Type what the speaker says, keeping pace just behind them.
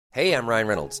Hey, I'm Ryan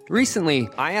Reynolds. Recently,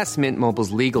 I asked Mint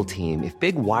Mobile's legal team if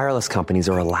big wireless companies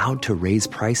are allowed to raise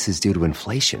prices due to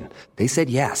inflation. They said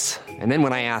yes. And then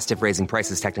when I asked if raising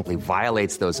prices technically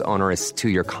violates those onerous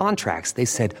two-year contracts, they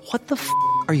said, "What the f***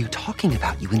 are you talking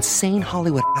about, you insane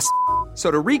Hollywood ass?" So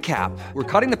to recap, we're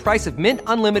cutting the price of Mint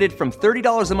Unlimited from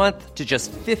 $30 a month to just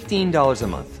 $15 a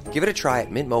month. Give it a try at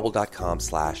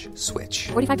mintmobile.com/switch.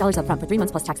 $45 up front for 3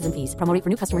 months plus taxes and fees. Promo rate for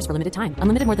new customers for limited time.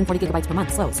 Unlimited more than 40 gigabytes per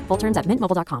month. Slows full terms at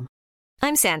mintmobile.com.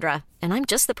 I'm Sandra, and I'm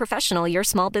just the professional your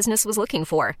small business was looking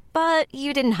for. But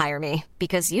you didn't hire me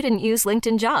because you didn't use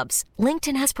LinkedIn Jobs.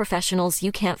 LinkedIn has professionals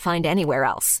you can't find anywhere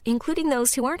else, including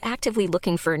those who aren't actively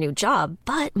looking for a new job,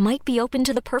 but might be open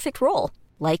to the perfect role,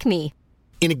 like me.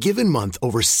 In a given month,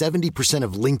 over 70%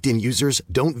 of LinkedIn users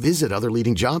don't visit other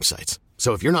leading job sites.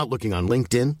 So if you're not looking on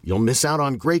LinkedIn, you'll miss out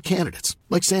on great candidates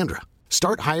like Sandra.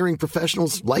 Start hiring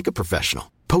professionals like a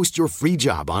professional. Post your free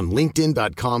job on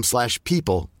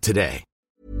linkedin.com/people today.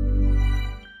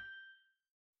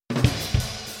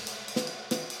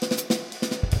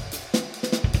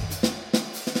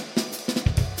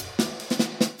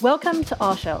 Welcome to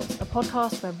Our Shelves, a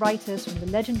podcast where writers from the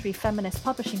legendary feminist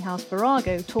publishing house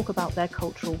Virago talk about their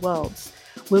cultural worlds.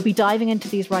 We'll be diving into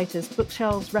these writers'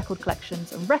 bookshelves, record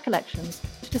collections, and recollections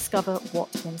to discover what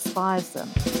inspires them.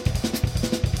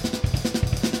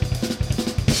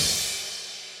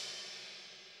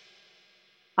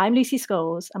 I'm Lucy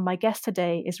Scholes, and my guest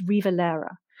today is Riva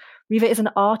Lehrer. Riva is an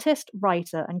artist,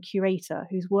 writer, and curator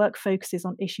whose work focuses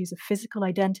on issues of physical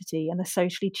identity and the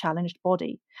socially challenged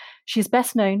body. She is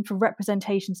best known for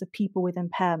representations of people with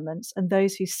impairments and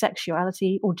those whose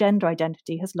sexuality or gender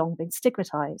identity has long been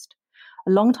stigmatized.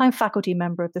 A longtime faculty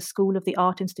member of the School of the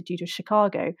Art Institute of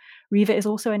Chicago, Riva is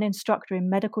also an instructor in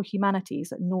medical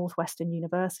humanities at Northwestern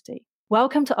University.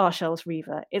 Welcome to Our Shelves,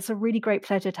 Riva. It's a really great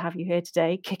pleasure to have you here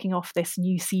today, kicking off this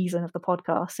new season of the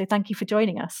podcast. So thank you for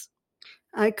joining us.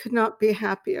 I could not be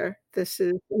happier. This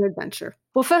is an adventure.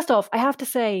 Well, first off, I have to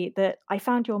say that I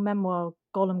found your memoir,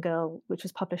 Golem Girl, which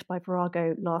was published by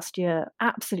Virago last year,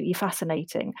 absolutely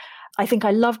fascinating. I think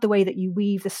I love the way that you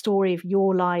weave the story of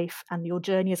your life and your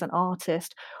journey as an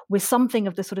artist with something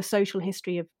of the sort of social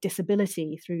history of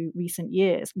disability through recent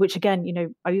years, which again,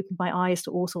 I opened my eyes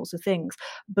to all sorts of things.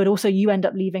 But also you end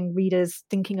up leaving readers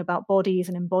thinking about bodies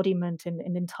and embodiment in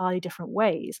entirely different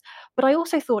ways. But I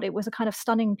also thought it was a kind of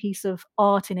stunning piece of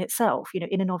art in itself,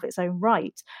 in and of its own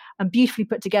right, and beautifully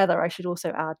put together, I should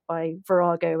also add, by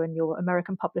Virago and your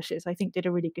American publishers. I think did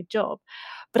a really good job.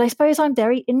 But I suppose I'm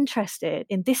very interested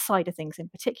in this side of things in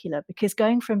particular, because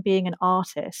going from being an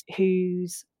artist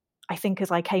who's, I think, as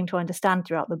I came to understand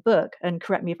throughout the book, and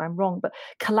correct me if I'm wrong, but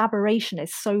collaboration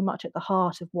is so much at the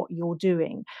heart of what you're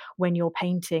doing when you're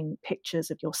painting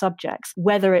pictures of your subjects,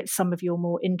 whether it's some of your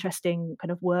more interesting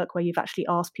kind of work where you've actually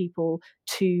asked people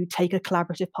to take a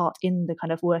collaborative part in the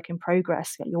kind of work in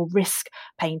progress, your risk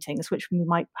paintings, which we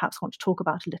might perhaps want to talk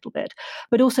about a little bit.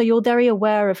 But also you're very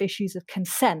aware of issues of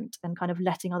consent and kind of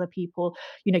letting other people,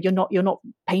 you're not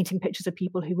painting pictures of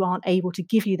people who aren't able to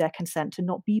give you their consent to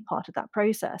not be part of that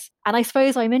process. And I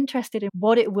suppose I'm interested in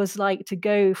what it was like to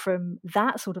go from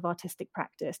that sort of artistic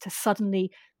practice to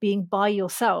suddenly being by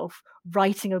yourself,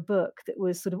 writing a book that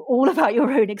was sort of all about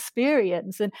your own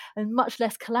experience and much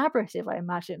less collaborative, I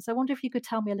imagine. So I wonder if you could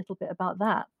tell me a little bit about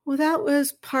that. Well, that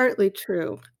was partly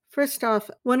true. First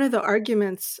off, one of the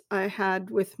arguments I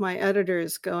had with my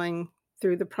editors going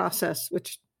through the process,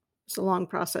 which was a long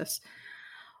process,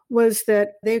 was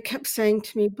that they kept saying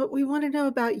to me, but we want to know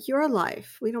about your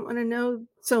life. We don't want to know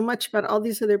so much about all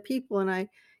these other people. And I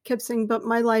kept saying, but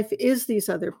my life is these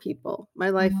other people. My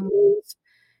life is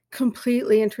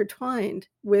completely intertwined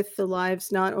with the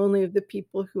lives not only of the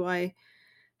people who I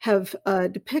have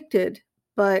depicted,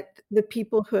 but the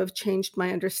people who have changed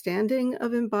my understanding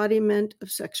of embodiment,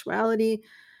 of sexuality.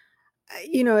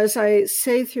 As I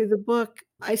say through the book,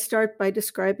 I start by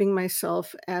describing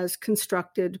myself as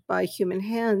constructed by human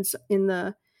hands in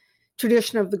the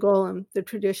tradition of the golem, the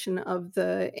tradition of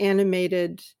the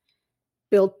animated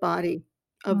built body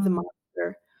of the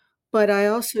monster. But I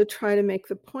also try to make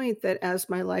the point that as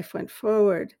my life went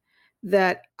forward,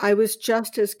 that I was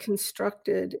just as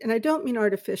constructed, and I don't mean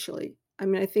artificially. I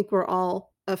mean, I think we're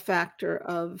all a factor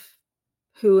of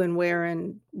who and where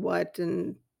and what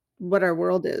our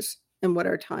world is and what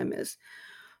our time is.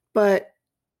 But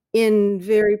in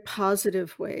very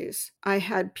positive ways, I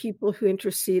had people who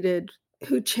interceded,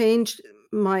 who changed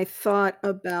my thought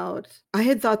about, I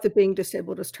had thought that being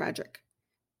disabled was tragic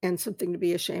and something to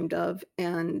be ashamed of,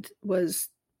 and was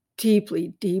deeply,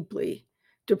 deeply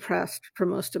depressed for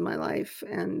most of my life.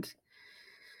 And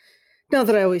not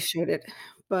that I always showed it,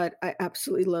 but I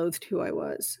absolutely loathed who I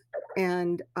was.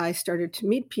 And I started to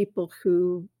meet people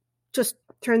who just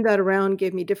turned that around,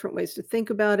 gave me different ways to think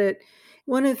about it.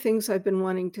 One of the things I've been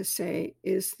wanting to say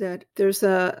is that there's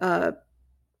a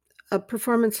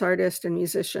performance artist and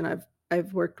musician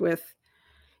I've worked with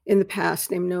in the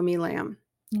past named Nomi Lamb.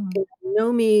 Mm. And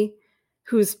Nomi,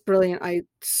 who's brilliant, I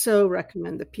so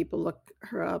recommend that people look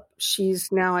her up. She's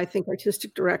now, I think,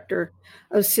 artistic director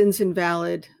of Sins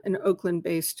Invalid, an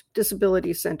Oakland-based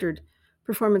disability-centered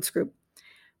performance group.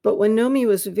 But when Nomi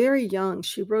was very young,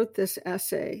 she wrote this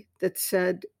essay that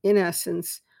said, in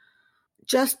essence,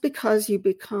 just because you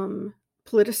become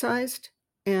politicized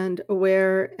and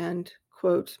aware and,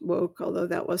 quote, woke, although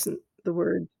that wasn't the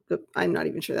word, I'm not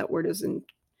even sure that word is in,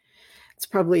 it's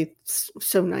probably so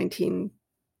 2018,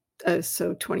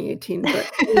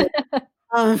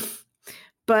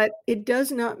 but it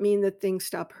does not mean that things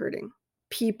stop hurting.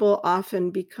 People often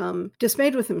become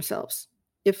dismayed with themselves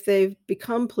if they've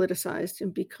become politicized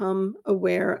and become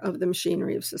aware of the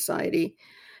machinery of society.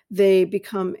 They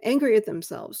become angry at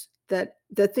themselves that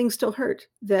things still hurt,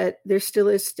 that there still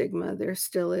is stigma, there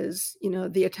still is,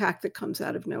 the attack that comes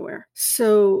out of nowhere.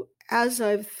 So as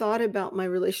I've thought about my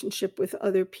relationship with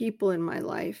other people in my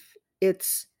life,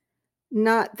 it's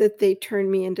not that they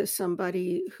turned me into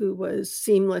somebody who was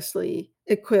seamlessly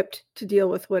equipped to deal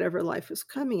with whatever life was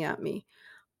coming at me,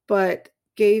 but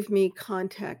gave me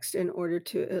context in order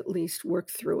to at least work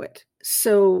through it.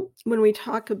 So when we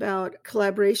talk about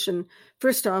collaboration,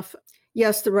 first off,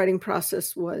 yes, the writing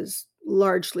process was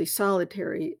largely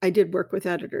solitary. I did work with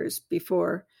editors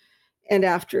before and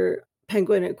after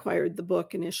Penguin acquired the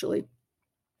book initially.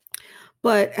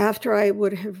 But after I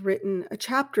would have written a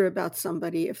chapter about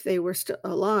somebody, if they were still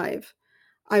alive,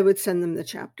 I would send them the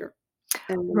chapter.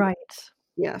 And Right.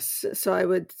 yes. So I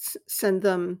would send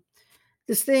them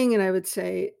this thing and I would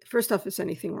say, first off, is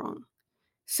anything wrong?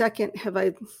 Second, have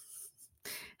I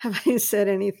said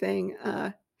anything?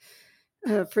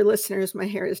 For listeners, my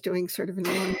hair is doing sort of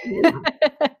an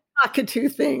cockatoo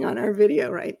thing on our video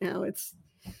right now. It's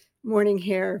morning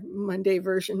hair, Monday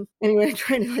version. Anyway, I'm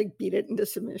trying to beat it into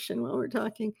submission while we're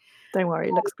talking. Don't worry,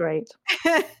 it looks great.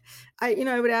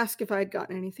 I would ask if I'd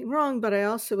gotten anything wrong, but I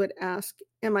also would ask,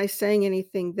 am I saying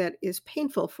anything that is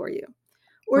painful for you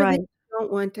or that you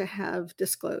don't want to have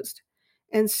disclosed?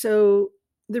 And so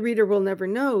the reader will never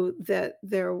know that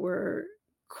there were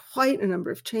quite a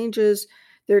number of changes.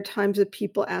 There are times that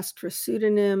people asked for a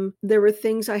pseudonym. There were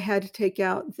things I had to take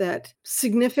out that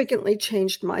significantly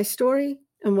changed my story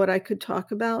and what I could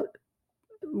talk about.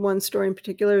 One story in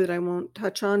particular that I won't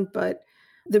touch on, but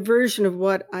the version of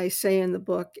what I say in the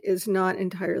book is not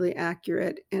entirely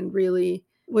accurate and really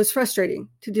was frustrating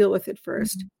to deal with at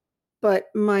first. Mm-hmm. But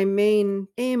my main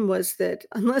aim was that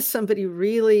unless somebody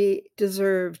really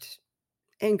deserved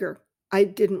anger, I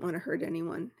didn't want to hurt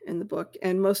anyone in the book.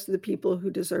 And most of the people who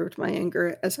deserved my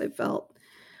anger, as I felt,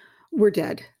 were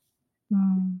dead.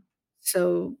 Mm.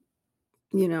 So,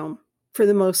 for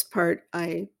the most part,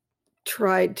 I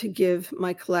tried to give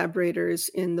my collaborators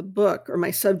in the book or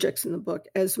my subjects in the book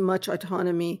as much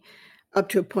autonomy up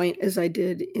to a point as I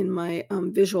did in my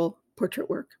visual portrait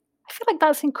work. I feel like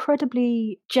that's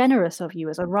incredibly generous of you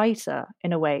as a writer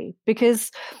in a way,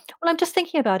 because, I'm just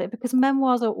thinking about it, because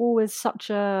memoirs are always such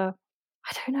a,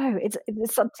 I don't know, it's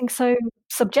something so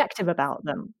subjective about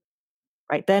them.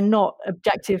 Right? They're not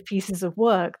objective pieces of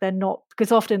work. They're not,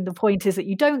 because often the point is that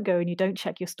you don't go and you don't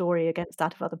check your story against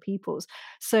that of other people's.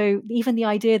 So even the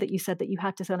idea that you said that you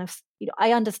had to kind of,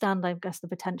 I understand, I guess, the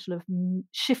potential of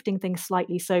shifting things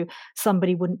slightly so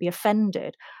somebody wouldn't be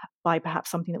offended by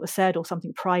perhaps something that was said or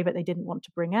something private they didn't want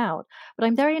to bring out. But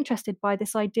I'm very interested by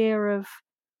this idea of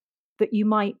that you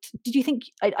might, did you think,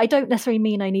 I don't necessarily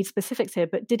mean I need specifics here,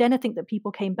 but did anything that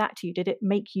people came back to you, did it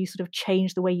make you sort of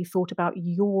change the way you thought about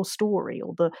your story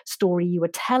or the story you were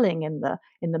telling in the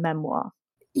memoir?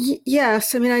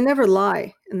 Yes. I mean, I never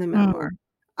lie in the memoir.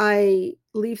 I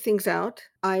leave things out.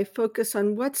 I focus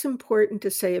on what's important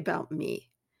to say about me,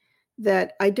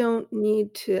 that I don't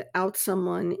need to out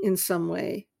someone in some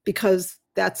way because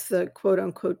that's the quote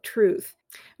unquote truth.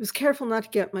 I was careful not to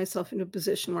get myself into a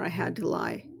position where I had to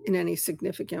lie in any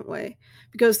significant way,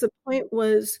 because the point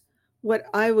was what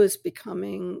I was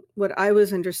becoming, what I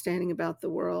was understanding about the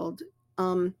world.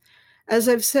 As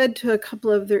I've said to a couple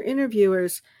of their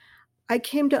interviewers, I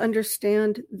came to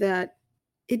understand that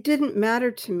it didn't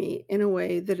matter to me in a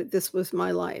way that this was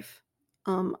my life.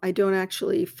 I don't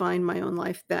actually find my own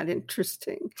life that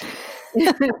interesting.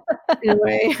 In a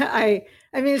way, I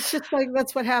mean, it's just like,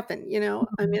 that's what happened,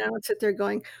 I mean, I don't sit there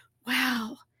going,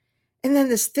 wow. And then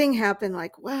this thing happened,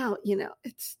 like, wow,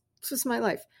 it's just my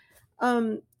life.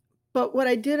 But what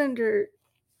I did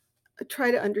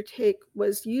try to undertake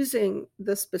was using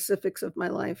the specifics of my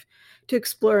life to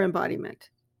explore embodiment.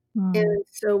 And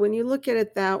so when you look at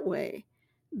it that way,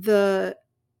 the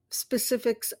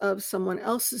specifics of someone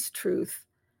else's truth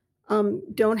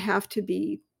don't have to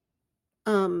be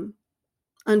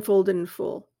unfolded in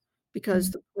full,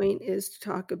 because the point is to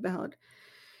talk about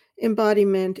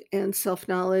embodiment and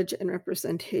self-knowledge and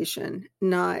representation,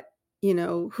 not,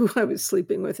 who I was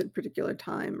sleeping with at a particular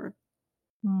time. Or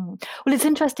Well, it's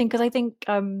interesting because I think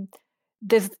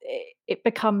it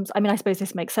becomes, I suppose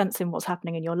this makes sense in what's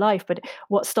happening in your life, but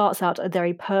what starts out a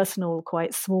very personal,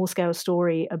 quite small scale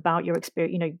story about your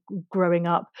experience, growing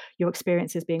up, your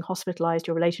experiences being hospitalized,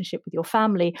 your relationship with your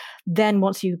family. Then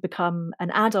once you become an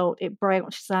adult, it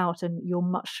branches out, and you're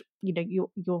much,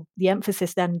 the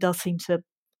emphasis then does seem to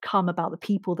come about the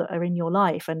people that are in your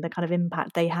life and the kind of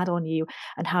impact they had on you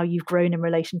and how you've grown in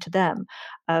relation to them.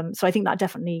 So I think that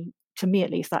definitely, to me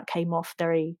at least, that came off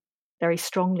very, very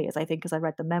strongly as I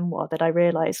read the memoir, that I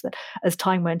realized that as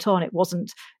time went on, it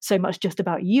wasn't so much just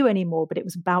about you anymore, but it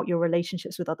was about your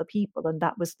relationships with other people. And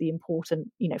that was the important,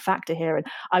 factor here. And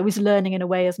I was learning in a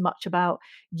way as much about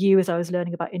you as I was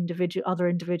learning about other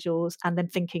individuals, and then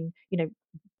thinking,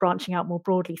 branching out more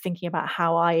broadly, thinking about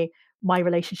my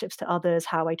relationships to others,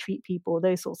 how I treat people,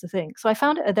 those sorts of things. So I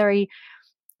found it a very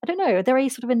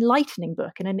sort of enlightening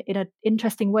book, and in an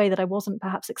interesting way that I wasn't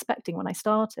perhaps expecting when I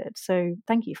started. So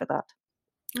thank you for that.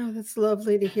 Oh, that's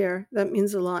lovely to hear. That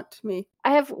means a lot to me.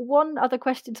 I have one other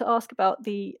question to ask about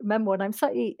the memoir, and I'm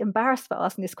slightly embarrassed about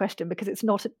asking this question because it's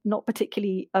not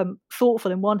particularly thoughtful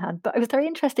in one hand, but I was very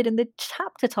interested in the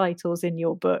chapter titles in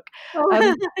your book.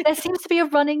 There seems to be a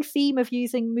running theme of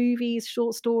using movies,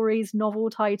 short stories, novel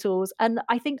titles, and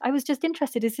I think I was just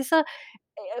interested,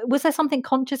 was there something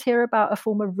conscious here about a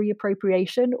form of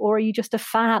reappropriation, or are you just a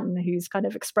fan who's kind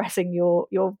of expressing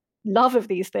your love of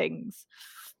these things?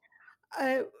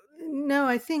 No,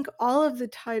 I think all of the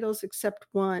titles except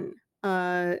one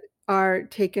are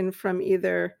taken from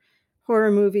either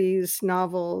horror movies,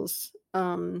 novels,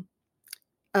 horror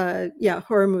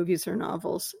movies or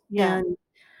novels. Yeah. And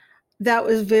that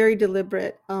was very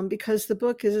deliberate because the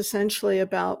book is essentially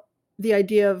about the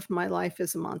idea of my life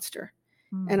as a monster.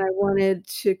 And I wanted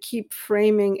to keep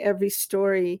framing every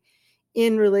story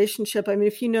in relationship.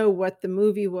 If you know what the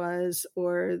movie was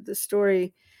or the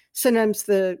story, sometimes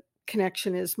the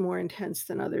connection is more intense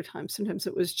than other times. Sometimes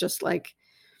it was just like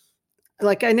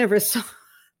I never saw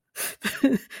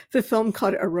the film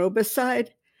called Aerobicide,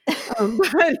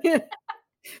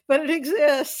 but it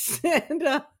exists. And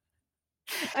I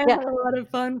had a lot of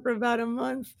fun for about a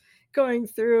month going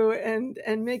through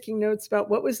and making notes about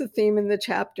what was the theme in the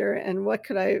chapter and what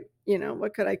could I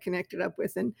connect it up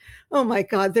with. And oh my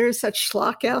God, there's such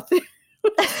schlock out there.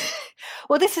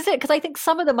 Well, this is it, because I think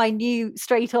some of them I knew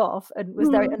straight off and was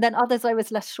there, and then others I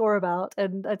was less sure about.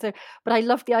 But I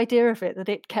love the idea of it,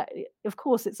 that of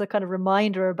course, it's a kind of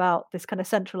reminder about this kind of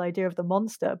central idea of the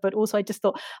monster. But also, I just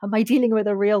thought, am I dealing with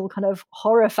a real kind of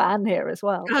horror fan here as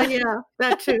well? Oh yeah,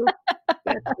 that too.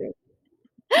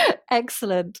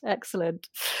 Excellent.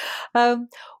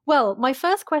 Well, my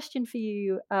first question for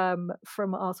you,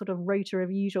 from our sort of rota of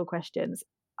usual questions,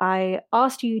 I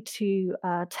asked you to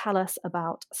tell us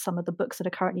about some of the books that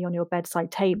are currently on your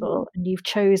bedside table, and you've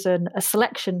chosen a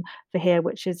selection for here,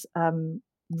 which is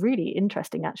really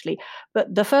interesting, actually.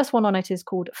 But the first one on it is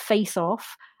called Face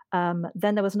Off.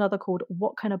 Then there was another called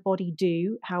What Can a Body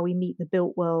Do? How We Meet the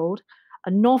Built World. A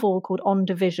novel called On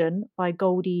Division by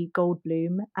Goldie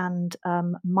Goldbloom, and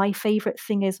My Favorite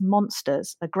Thing is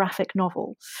Monsters, a graphic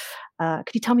novel.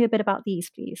 Could you tell me a bit about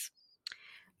these, please?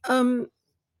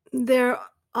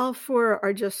 All four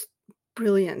are just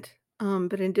brilliant,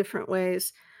 but in different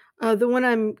ways. The one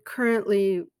I'm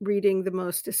currently reading the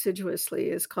most assiduously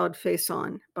is called Face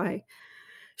On by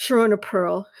Sharona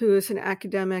Pearl, who is an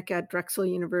academic at Drexel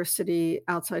University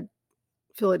outside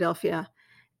Philadelphia.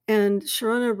 And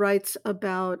Sharona writes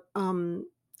about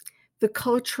the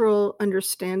cultural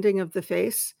understanding of the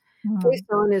face. Face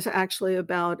On is actually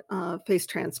about face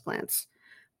transplants,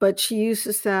 but she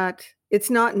uses that. It's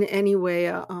not in any way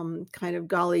a kind of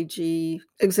golly gee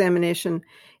examination.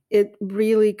 It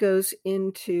really goes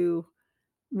into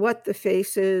what the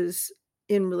face is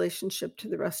in relationship to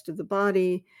the rest of the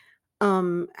body,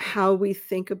 how we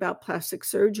think about plastic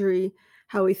surgery,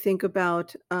 how we think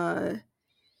about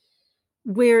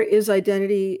where is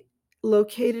identity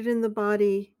located in the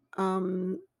body,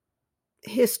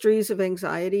 histories of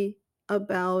anxiety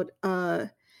about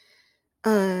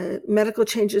medical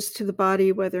changes to the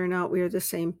body, whether or not we are the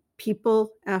same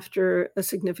people after a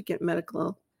significant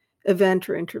medical event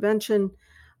or intervention.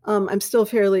 I'm still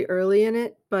fairly early in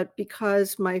it, but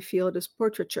because my field is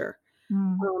portraiture,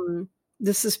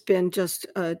 This has been just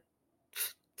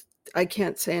I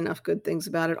can't say enough good things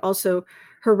about it. Also,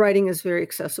 her writing is very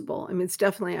accessible. I mean, it's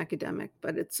definitely academic,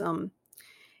 but it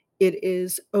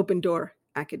is open door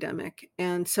academic.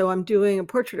 And so I'm doing a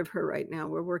portrait of her right now.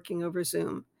 We're working over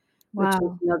Zoom, which is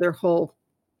another whole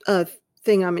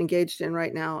thing I'm engaged in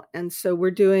right now. And so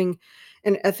we're doing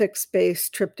an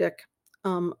ethics-based triptych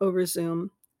over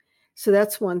Zoom. So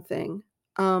that's one thing.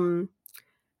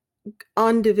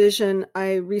 On Division,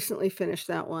 I recently finished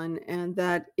that one, and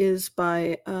that is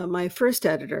by my first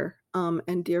editor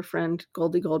and dear friend,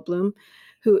 Goldie Goldblum,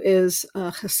 who is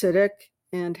Hasidic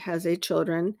and has 8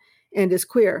 children and is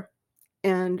queer,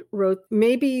 and wrote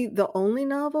maybe the only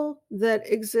novel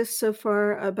that exists so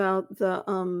far about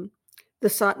the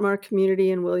Satmar community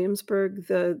in Williamsburg,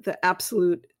 the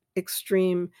absolute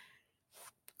extreme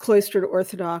cloistered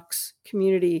Orthodox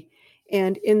community.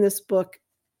 And in this book,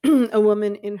 a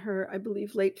woman in her, I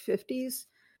believe, late 50s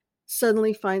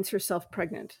suddenly finds herself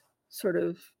pregnant, sort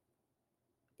of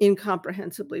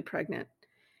incomprehensibly pregnant.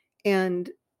 And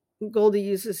Goldie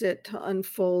uses it to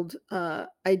unfold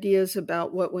ideas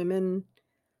about what women,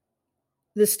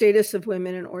 the status of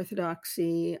women in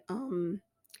Orthodoxy,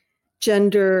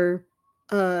 gender,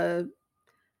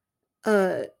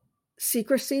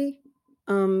 secrecy,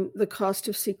 the cost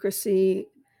of secrecy,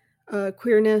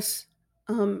 queerness,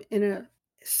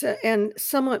 and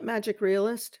somewhat magic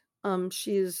realist.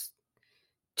 She's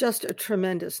just a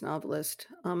tremendous novelist.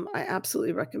 I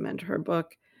absolutely recommend her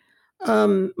book.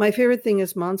 My favorite thing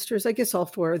is Monsters. I guess all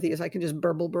 4 of these, I can just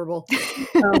burble,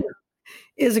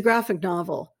 is a graphic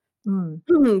novel,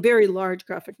 very large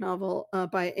graphic novel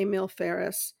by Emil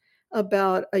Ferris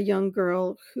about a young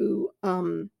girl who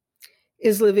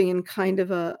is living in kind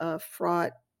of a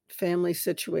fraught family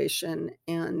situation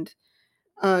and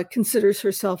considers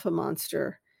herself a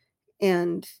monster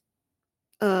and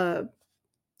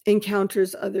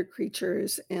encounters other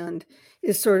creatures and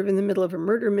is sort of in the middle of a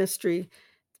murder mystery,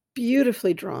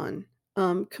 beautifully drawn,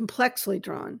 complexly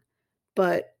drawn.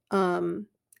 But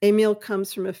Emil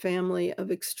comes from a family of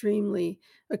extremely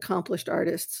accomplished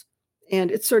artists.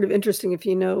 And it's sort of interesting if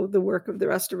you know the work of the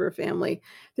rest of her family.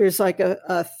 There's like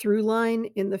a through line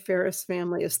in the Ferris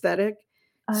family aesthetic.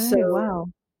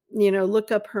 Wow.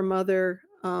 Look up her mother,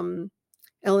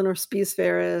 Eleanor Spies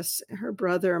Ferris, her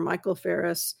brother, Michael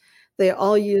Ferris. They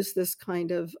all use this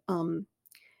kind of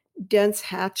dense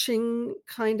hatching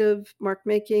kind of mark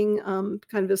making,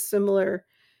 kind of a similar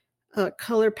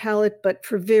color palette, but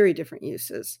for very different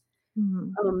uses.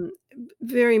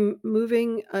 Very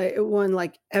moving. It won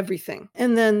like everything.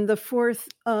 And then the 4th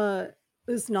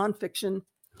is nonfiction.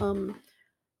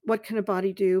 What Can a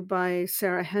Body Do by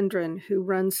Sarah Hendren, who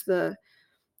runs the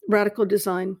radical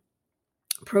design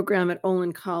program at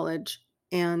Olin College.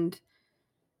 And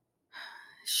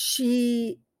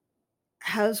she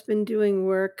has been doing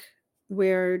work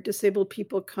where disabled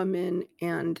people come in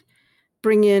and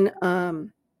bring in a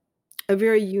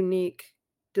very unique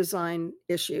design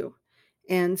issue.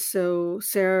 And so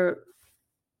Sarah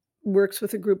works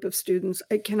with a group of students.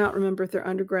 I cannot remember if they're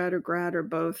undergrad or grad or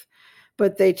both,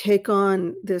 but they take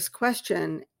on this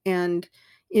question. And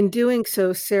in doing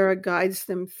so, Sarah guides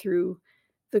them through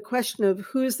the question of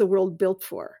who is the world built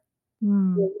for?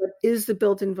 What is the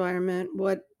built environment?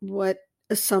 What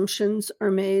assumptions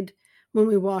are made when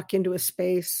we walk into a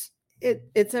space?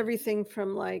 It's everything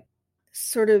from like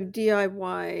sort of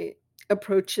DIY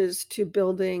approaches to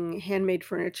building handmade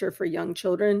furniture for young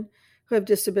children who have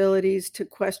disabilities to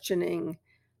questioning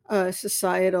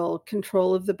societal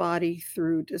control of the body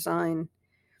through design.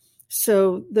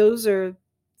 So those are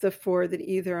the 4 that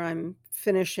either I'm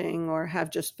finishing or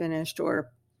have just finished, or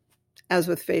as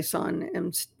with Face On,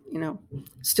 am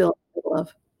still in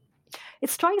love. It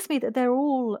strikes me that they're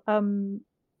all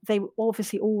they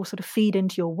obviously all sort of feed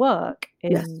into your work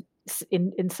in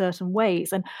certain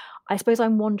ways. And I suppose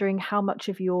I'm wondering how much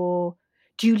of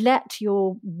do you let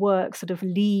your work sort of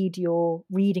lead your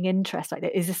reading interest? Like,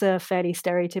 is this a fairly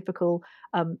stereotypical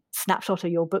snapshot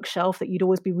of your bookshelf that you'd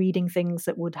always be reading things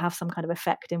that would have some kind of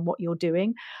effect in what you're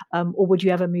doing? Or would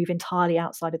you ever move entirely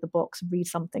outside of the box and read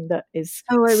something that is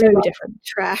so different?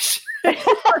 Trash.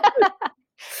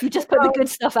 You just put the good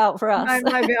stuff out for us.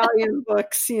 My valiant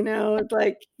books,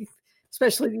 like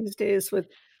especially these days with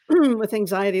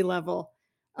anxiety level.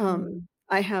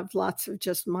 I have lots of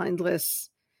just mindless.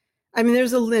 I mean,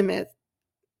 there's a limit.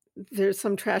 There's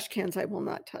some trash cans I will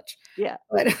not touch. Yeah.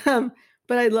 But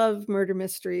I love murder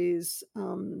mysteries.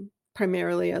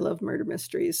 Primarily, I love murder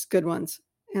mysteries, good ones.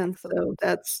 And so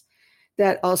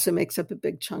that also makes up a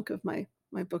big chunk of my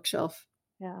bookshelf.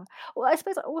 Yeah. Well, I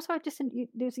suppose also I just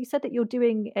you said that you're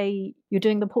doing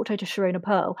the portrait of Sharona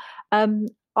Pearl. Um,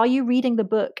 are you reading the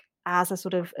book as a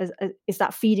sort of is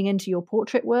that feeding into your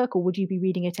portrait work, or would you be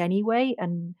reading it anyway?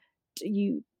 And do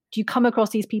you come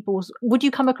across these people's? Would you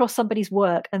come across somebody's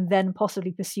work and then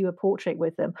possibly pursue a portrait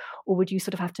with them, or would you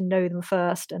sort of have to know them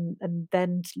first and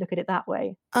then look at it that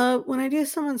way? When I do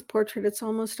someone's portrait, it's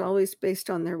almost always based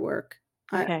on their work.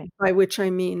 Okay. By which I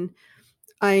mean,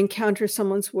 I encounter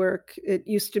someone's work. It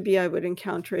used to be I would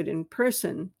encounter it in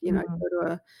person. You know, I'd go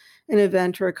to an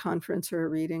event or a conference or a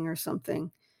reading or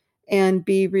something and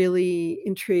be really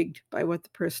intrigued by what the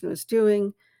person was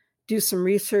doing, do some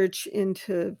research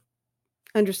into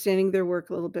understanding their work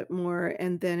a little bit more,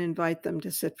 and then invite them to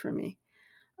sit for me.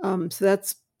 So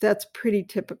that's pretty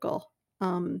typical.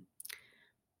 In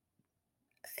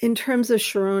terms of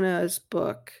Sharona's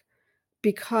book,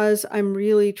 because I'm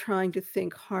really trying to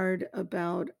think hard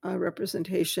about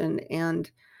representation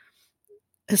and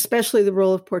especially the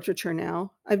role of portraiture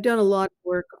now. I've done a lot of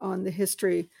work on the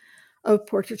history of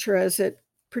portraiture as it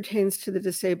pertains to the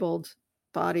disabled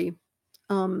body.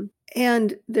 And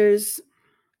there's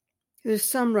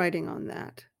some writing on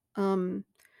that.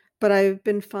 But I've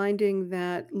been finding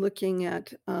that looking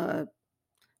at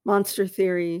monster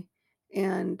theory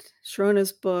and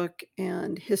Sharona's book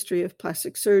and history of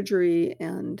plastic surgery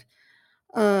and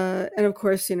of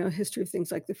course, history of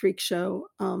things like the Freak Show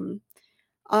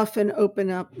often open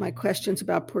up my questions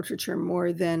about portraiture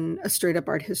more than a straight up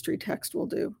art history text will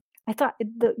do. I thought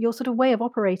your sort of way of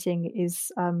operating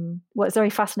is it's very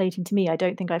fascinating to me. I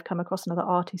don't think I've come across another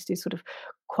artist who sort of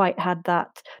quite had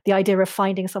the idea of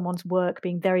finding someone's work,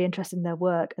 being very interested in their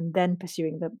work, and then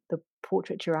pursuing the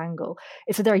portraiture angle.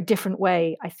 It's a very different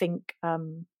way, I think,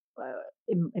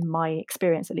 in my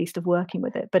experience at least, of working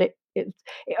with it. But it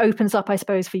opens up, I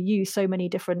suppose, for you so many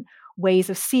different ways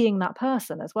of seeing that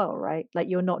person as well, right? Like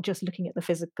you're not just looking at the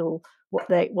physical, what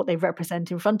they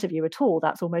represent in front of you at all.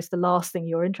 That's almost the last thing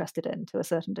you're interested in to a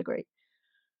certain degree.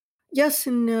 Yes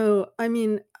and no. I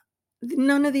mean,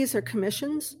 none of these are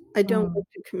commissions. I don't like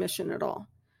to commission at all.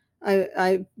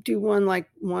 I do one like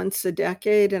once a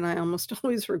decade, and I almost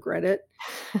always regret it.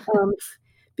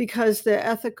 Because the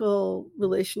ethical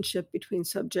relationship between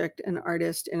subject and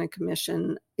artist in a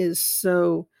commission is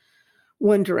so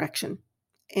one direction.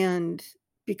 And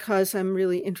because I'm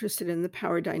really interested in the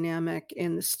power dynamic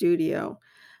in the studio,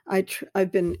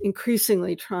 I've been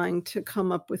increasingly trying to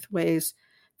come up with ways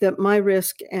that my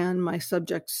risk and my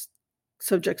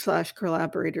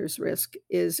subject/collaborator's risk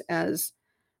is as,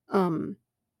 I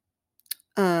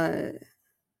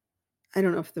don't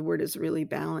know if the word is really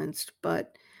balanced,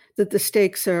 but that the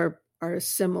stakes are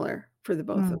similar for the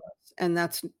both of us. And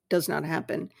that does not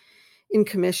happen in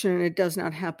commission, and it does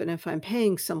not happen if I'm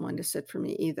paying someone to sit for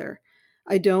me either.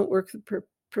 I don't work with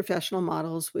professional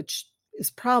models, which is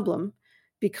a problem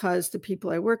because the people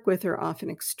I work with are often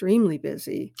extremely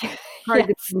busy, hard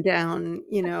to pin down,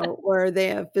 or they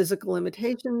have physical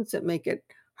limitations that make it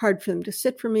hard for them to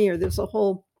sit for me, or there's a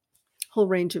whole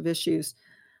range of issues.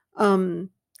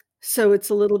 So it's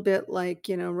a little bit like,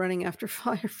 running after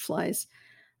fireflies.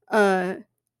 But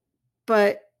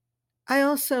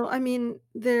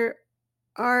there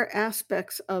are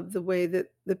aspects of the way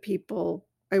that the people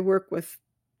I work with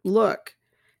look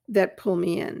that pull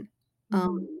me in.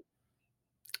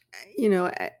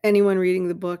 Anyone reading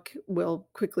the book will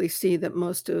quickly see that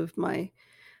most of my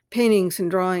paintings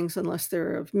and drawings, unless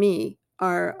they're of me,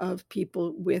 are of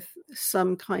people with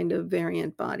some kind of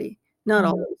variant body. Not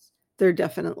always. There are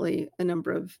definitely a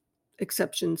number of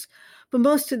exceptions, but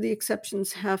most of the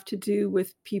exceptions have to do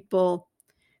with people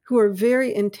who are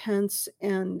very intense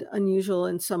and unusual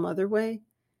in some other way.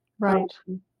 Right.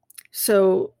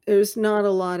 So there's not a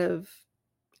lot of,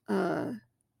 I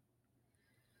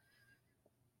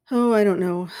don't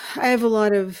know. I have a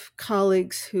lot of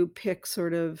colleagues who pick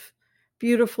sort of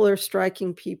beautiful or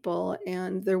striking people,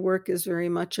 and their work is very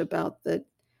much about the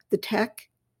tech,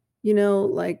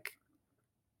 like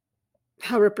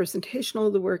how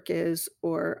representational the work is,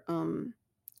 or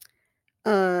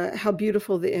how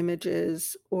beautiful the image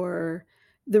is, or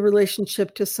the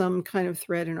relationship to some kind of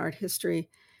thread in art history.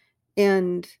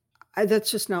 And that's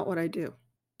just not what I do.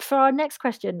 For our next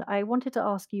question, I wanted to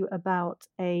ask you about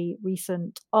a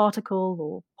recent article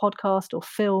or podcast or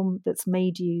film that's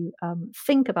made you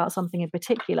think about something in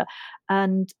particular.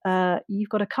 And you've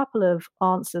got a couple of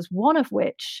answers, one of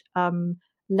which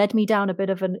led me down a bit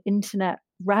of an internet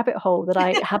rabbit hole that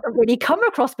I haven't really come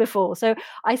across before. So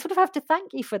I sort of have to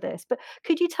thank you for this. But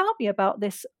could you tell me about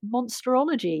this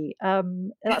monsterology?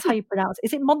 That's how you pronounce it.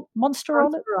 Is it monsterology?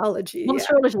 Monsterology, yeah.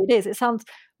 Monsterology, it is. It sounds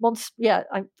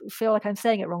I feel like I'm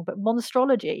saying it wrong, but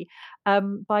monsterology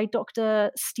by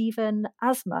Dr. Stephen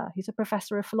Asma, who's a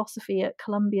professor of philosophy at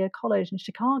Columbia College in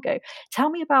Chicago. Tell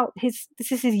me about this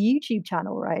is his YouTube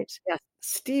channel, right? Yes,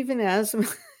 Stephen Asma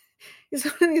is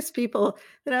one of these people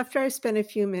that after I spend a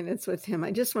few minutes with him, I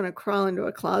just want to crawl into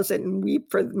a closet and weep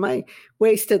for my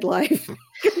wasted life.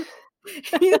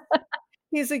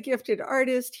 He's a gifted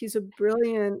artist. He's a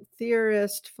brilliant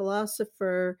theorist,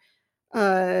 philosopher,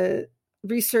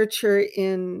 researcher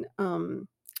in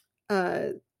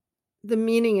the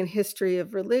meaning and history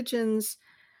of religions,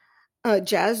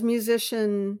 jazz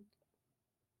musician,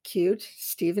 cute.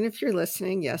 Stephen, if you're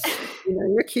listening, yes,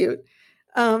 you're cute.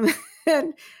 And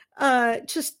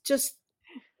just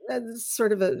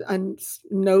sort of a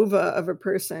nova of a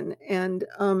person. And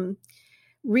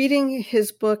reading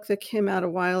his book that came out a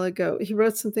while ago, he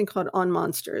wrote something called On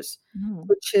Monsters,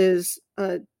 which is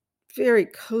very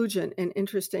cogent and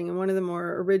interesting, and one of the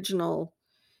more original,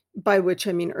 by which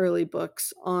I mean early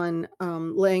books on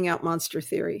laying out monster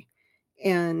theory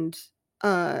and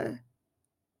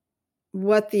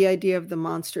what the idea of the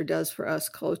monster does for us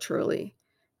culturally,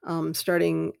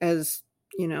 starting as,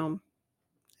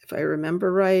 if I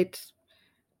remember right,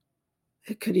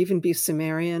 it could even be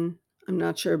Sumerian. I'm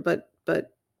not sure, but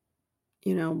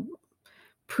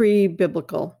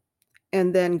pre-biblical,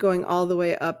 and then going all the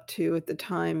way up to, at the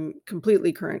time,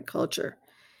 completely current culture.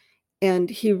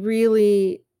 And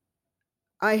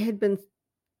I had been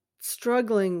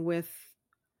struggling with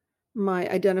my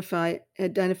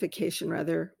identification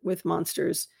with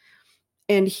monsters.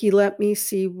 And he let me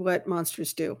see what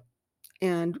monsters do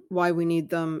and why we need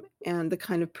them and the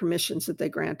kind of permissions that they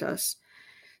grant us.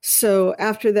 So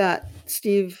after that,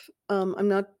 Steve,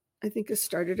 I think it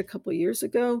started a couple of years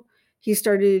ago. He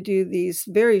started to do these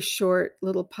very short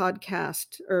little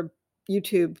podcast or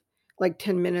YouTube, like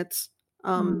 10 minutes,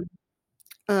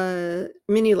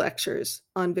 mini lectures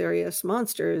on various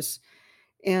monsters.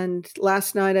 And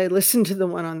last night I listened to the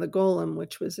one on the golem,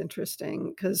 which was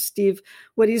interesting because Steve,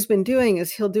 what he's been doing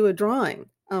is he'll do a drawing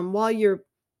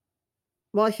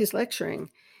while he's lecturing.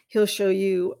 He'll show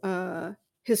you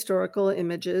historical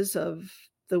images of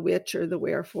the witch or the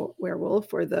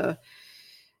werewolf or the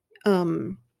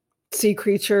sea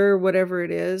creature, whatever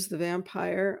it is, the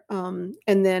vampire. And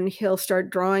then he'll start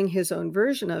drawing his own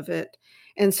version of it.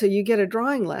 And so you get a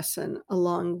drawing lesson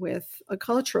along with a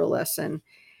cultural lesson.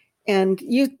 And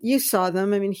you saw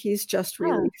them. I mean, he's just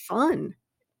really fun.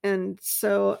 And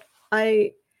so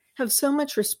I have so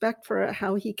much respect for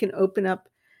how he can open up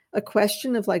a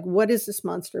question of like, what is this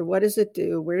monster? What does it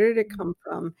do? Where did it come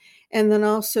from? And then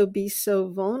also be so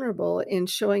vulnerable in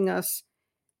showing us,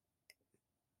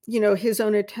 his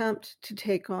own attempt to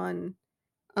take on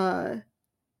that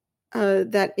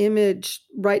image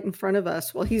right in front of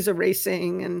us while he's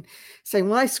erasing and saying,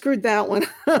 well, I screwed that one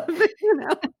up,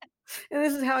 and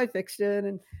this is how I fixed it.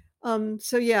 And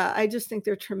so, yeah, I just think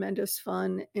they're tremendous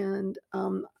fun. And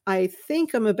I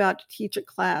think I'm about to teach a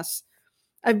class.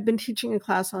 I've been teaching a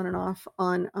class on and off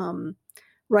on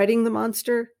writing the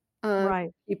monster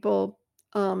people.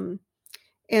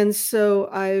 And so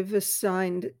I've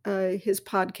assigned his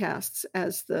podcasts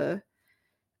as the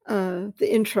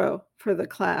intro for the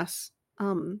class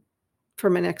for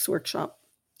my next workshop.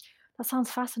 That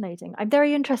sounds fascinating. I'm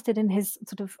very interested in his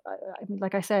sort of,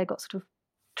 like I say, I got sort of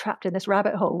trapped in this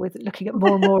rabbit hole with looking at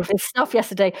more and more of his stuff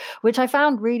yesterday, which I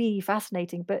found really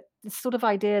fascinating. But this sort of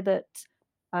idea that,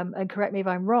 and correct me if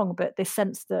I'm wrong, but this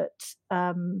sense that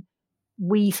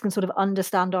we can sort of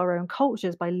understand our own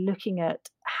cultures by looking at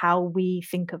how we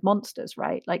think of monsters,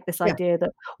 right? Like this idea that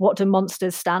what do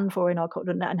monsters stand for in our culture,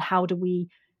 and how do we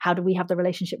have the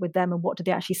relationship with them, and what do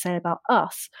they actually say about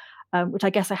us? Which I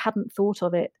guess I hadn't thought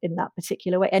of it in that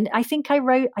particular way. And I think I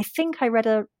read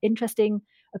an interesting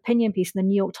opinion piece in the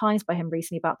New York Times by him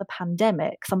recently about the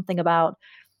pandemic, something about,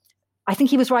 I think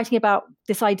he was writing about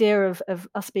this idea of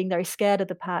us being very scared of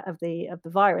the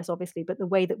virus, obviously, but the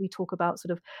way that we talk about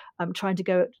sort of trying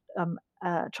to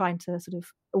sort of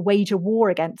wage a war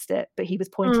against it. But he was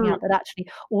pointing out that actually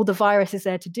all the virus is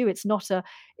there to do, it's not the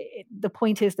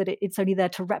point is that it's only there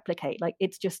to replicate, like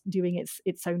it's just doing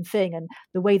its own thing. And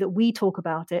the way that we talk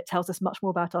about it tells us much more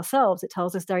about ourselves. It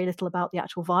tells us very little about the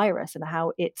actual virus and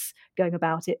how it's going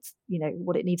about its,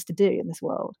 what it needs to do in this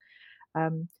world.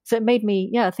 So it made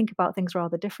me, think about things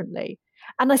rather differently.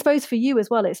 And I suppose for you as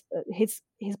well, it's his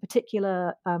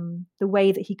particular, the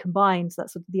way that he combines that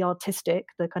sort of the artistic,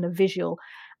 the kind of visual,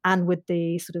 and with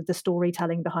the sort of the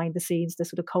storytelling behind the scenes, the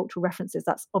sort of cultural references,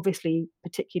 that's obviously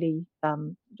particularly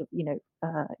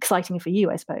exciting for you,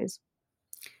 I suppose.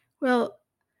 Well,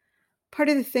 part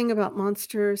of the thing about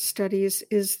monster studies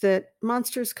is that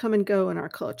monsters come and go in our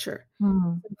culture.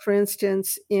 For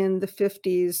instance, in the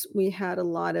 50s, we had a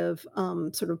lot of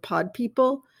sort of pod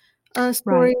people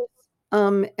stories,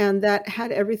 and that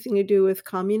had everything to do with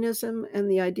communism and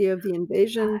the idea of the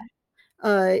invasion.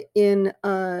 During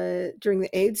the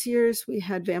AIDS years, we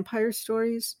had vampire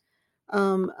stories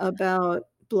about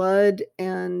blood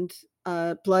and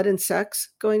sex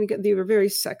going together. They were very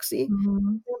sexy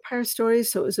vampire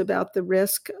stories. So it was about the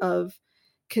risk of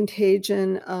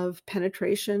contagion, of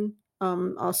penetration.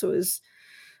 Also is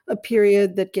a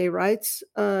period that gay rights,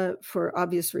 for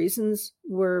obvious reasons,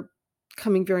 were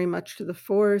coming very much to the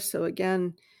fore. So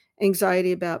again,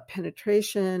 anxiety about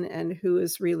penetration and who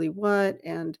is really what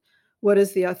and what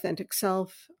is the authentic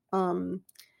self.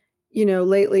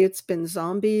 Lately it's been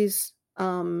zombies.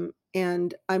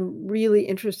 And I'm really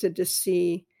interested to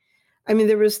see,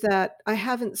 there was that, I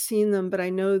haven't seen them, but I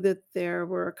know that there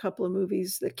were a couple of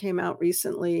movies that came out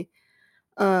recently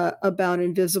about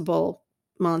invisible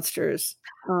monsters.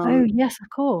 Oh, yes, of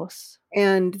course.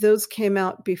 And those came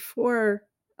out before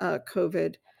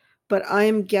COVID, but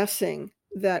I'm guessing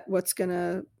that what's going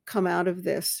to come out of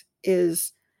this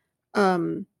is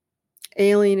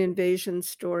alien invasion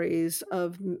stories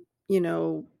of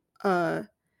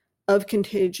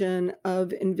contagion,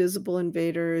 of invisible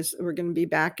invaders. We're going to be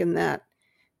back in that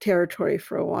territory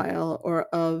for a while,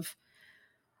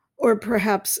 or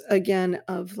perhaps again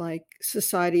of like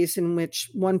societies in which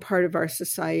one part of our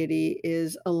society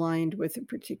is aligned with a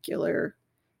particular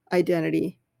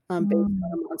identity based on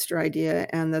a monster idea,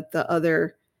 and that the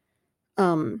other,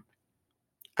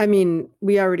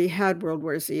 we already had World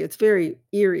War Z. It's very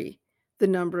eerie, the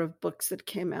number of books that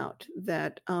came out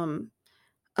that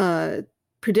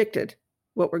predicted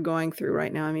what we're going through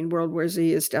right now. World War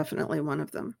Z is definitely one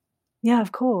of them. Yeah,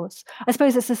 of course. I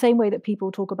suppose it's the same way that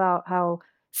people talk about how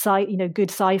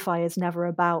good sci-fi is never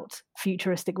about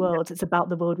futuristic worlds. It's about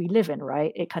the world we live in,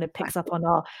 right? It kind of picks up on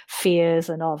our fears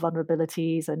and our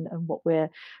vulnerabilities and what we're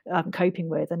coping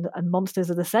with. And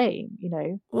monsters are the same,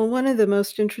 Well, one of the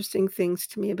most interesting things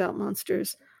to me about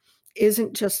monsters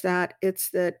isn't just that. It's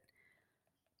that,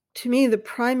 to me, the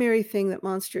primary thing that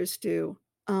monsters do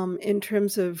in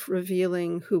terms of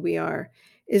revealing who we are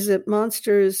is that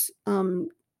monsters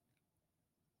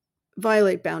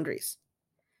violate boundaries.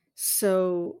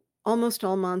 So almost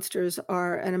all monsters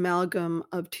are an amalgam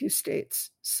of two states.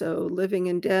 So living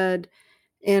and dead,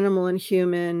 animal and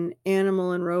human,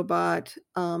 animal and robot,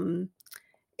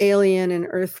 alien and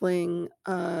earthling,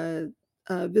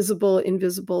 visible,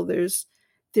 invisible.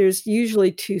 There's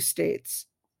usually two states.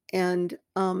 And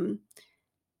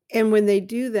when they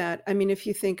do that, if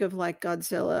you think of like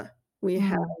Godzilla, we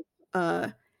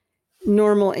have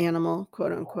normal animal,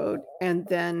 quote unquote, and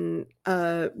then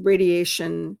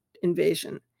radiation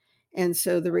invasion. And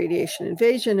so the radiation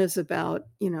invasion is about,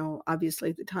 obviously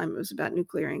at the time it was about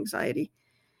nuclear anxiety.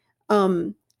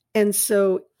 And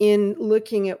so in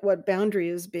looking at what boundary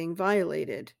is being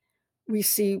violated, we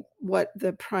see what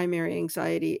the primary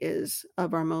anxiety is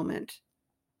of our moment.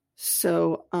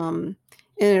 So, and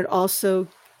it also,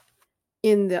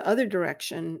 in the other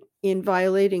direction, in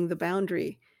violating the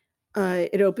boundary,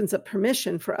 it opens up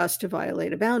permission for us to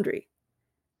violate a boundary.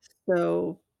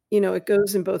 So, it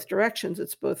goes in both directions.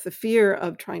 It's both the fear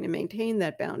of trying to maintain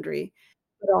that boundary,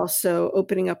 but also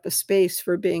opening up a space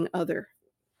for being other.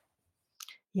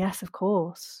 Yes, of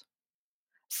course.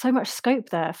 So much scope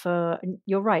there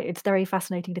you're right. It's very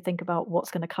fascinating to think about what's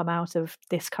going to come out of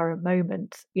this current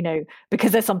moment,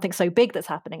 because there's something so big that's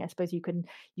happening. I suppose you can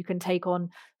take on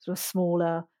sort of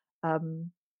smaller, kind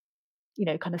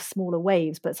of smaller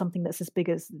waves, but something that's as big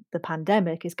as the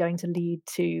pandemic is going to lead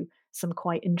to some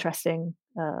quite interesting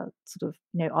sort of,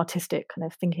 artistic kind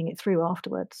of thinking it through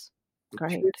afterwards.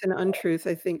 Great. Truth and untruth,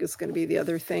 I think, is going to be the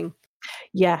other thing.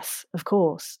 Yes, of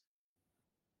course.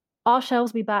 Our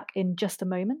shelves will be back in just a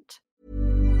moment.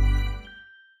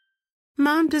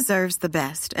 Mom deserves the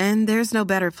best, and there's no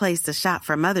better place to shop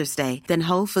for Mother's Day than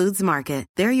Whole Foods Market.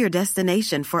 They're your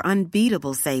destination for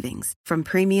unbeatable savings, from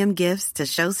premium gifts to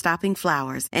show-stopping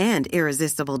flowers and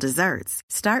irresistible desserts.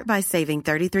 Start by saving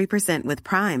 33% with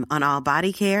Prime on all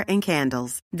body care and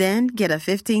candles. Then get a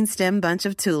 15-stem bunch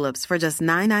of tulips for just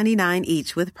 $9.99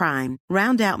 each with Prime.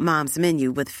 Round out Mom's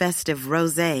menu with festive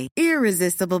rosé,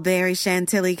 irresistible berry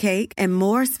chantilly cake, and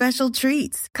more special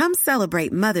treats. Come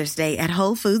celebrate Mother's Day at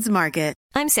Whole Foods Market. Market.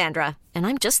 I'm Sandra, and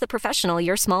I'm just the professional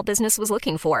your small business was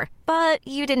looking for. But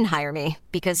you didn't hire me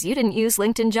because you didn't use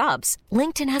LinkedIn Jobs.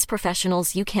 LinkedIn has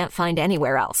professionals you can't find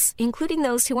anywhere else, including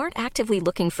those who aren't actively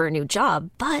looking for a new job,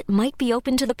 but might be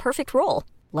open to the perfect role,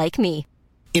 like me.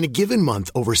 In a given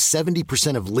month, over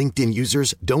 70% of LinkedIn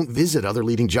users don't visit other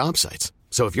leading job sites.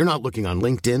 So if you're not looking on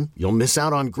LinkedIn, you'll miss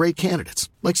out on great candidates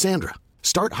like Sandra.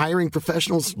 Start hiring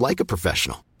professionals like a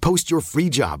professional. Post your free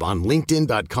job on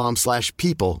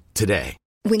linkedin.com/people today.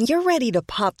 When you're ready to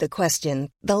pop the question,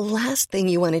 the last thing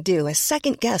you want to do is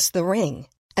second-guess the ring.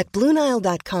 At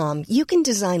BlueNile.com, you can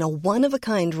design a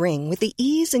one-of-a-kind ring with the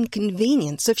ease and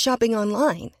convenience of shopping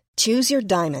online. Choose your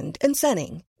diamond and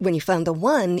setting. When you find the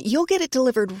one, you'll get it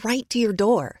delivered right to your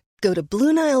door. Go to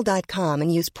BlueNile.com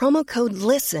and use promo code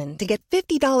LISTEN to get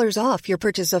 $50 off your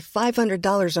purchase of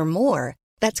 $500 or more.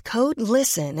 That's code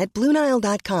LISTEN at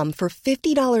BlueNile.com for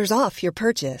 $50 off your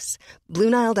purchase.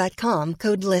 BlueNile.com,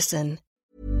 code LISTEN.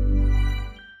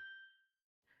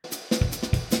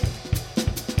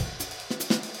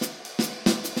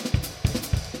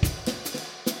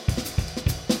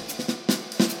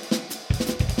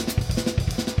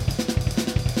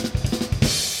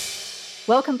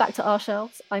 Welcome back to Our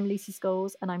Shelves. I'm Lucy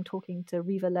Scholes, and I'm talking to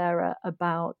Riva Lehrer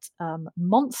about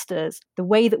monsters. The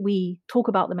way that we talk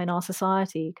about them in our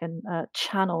society can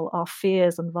channel our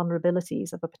fears and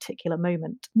vulnerabilities of a particular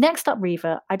moment. Next up,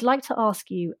 Riva, I'd like to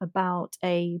ask you about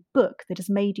a book that has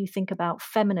made you think about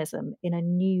feminism in a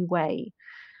new way.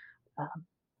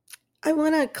 I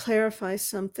want to clarify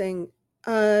something.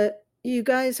 You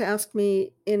guys asked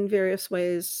me in various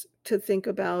ways to think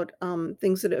about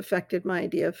things that affected my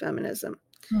idea of feminism.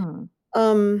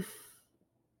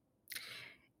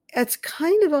 It's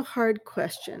kind of a hard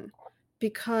question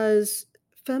because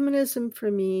feminism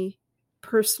for me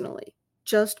personally,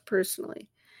 just personally,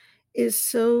 is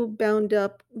so bound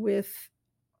up with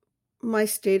my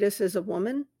status as a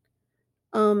woman.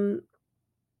 I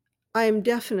am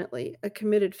definitely a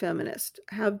committed feminist,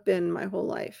 have been my whole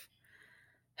life.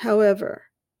 However,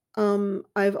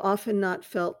 I've often not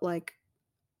felt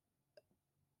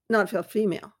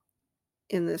female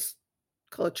in this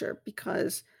culture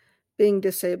because being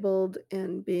disabled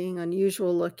and being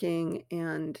unusual looking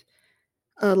and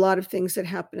a lot of things that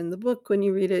happen in the book, when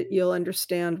you read it, you'll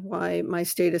understand why my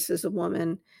status as a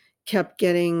woman kept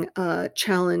getting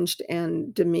challenged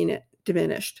and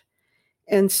diminished.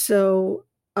 And so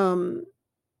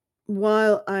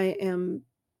while I am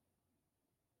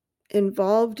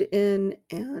involved in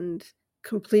and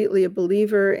completely a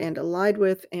believer and allied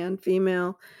with and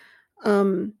female,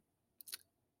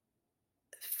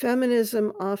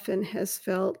 feminism often has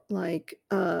felt like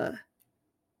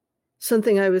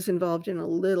something I was involved in a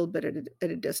little bit at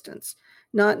a distance,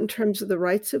 not in terms of the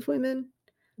rights of women,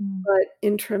 but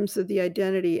in terms of the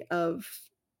identity of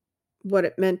what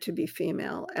it meant to be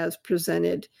female as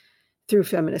presented through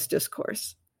feminist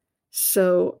discourse.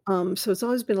 So it's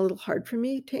always been a little hard for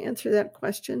me to answer that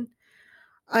question.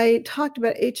 I talked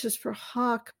about H is for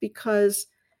Hawk because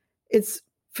it's,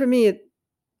 for me,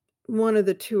 one of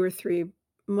the two or three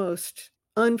most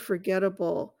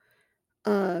unforgettable,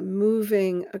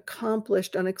 moving,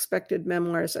 accomplished, unexpected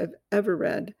memoirs I've ever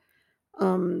read.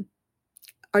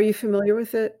 Are you familiar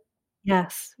with it?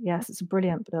 Yes, it's a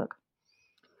brilliant book.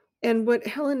 And what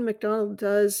Helen Macdonald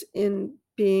does in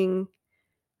being,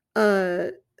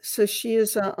 so she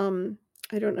is a,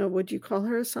 I don't know, would you call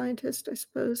her a scientist, I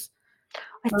suppose?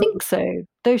 I think so,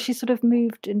 though she sort of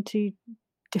moved into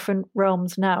different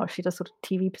realms now. She does sort of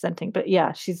TV presenting, but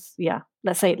yeah,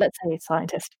 let's say a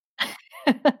scientist.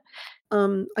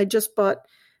 I just bought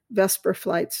Vesper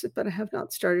Flights, but I have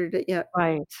not started it yet.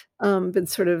 Right.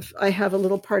 I have a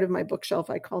little part of my bookshelf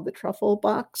I call the truffle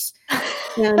box.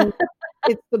 And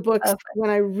it's the books when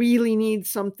I really need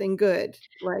something good.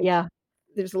 Like, yeah,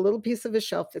 there's a little piece of a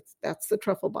shelf that's the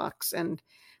truffle box. And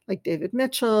like David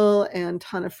Mitchell and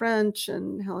Tana French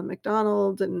and Helen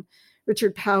Macdonald and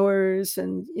Richard Powers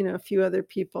and, a few other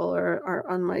people are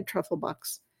on my truffle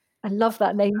box. I love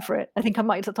that name for it. I think I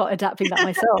might start adapting that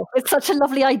myself. It's such a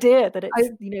lovely idea that it's,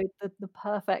 the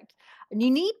perfect, and you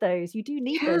need those. You do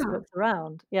need those books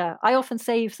around. Yeah. I often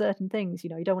save certain things, you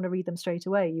don't want to read them straight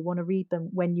away. You want to read them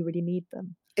when you really need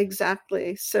them.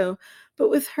 Exactly. So,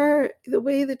 but with her, the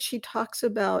way that she talks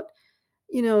about,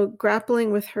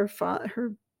 grappling with her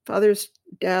father's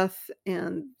death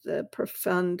and the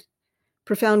profound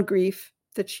grief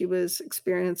that she was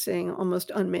experiencing,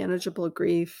 almost unmanageable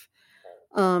grief.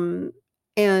 And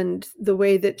the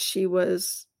way that she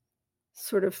was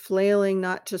sort of flailing,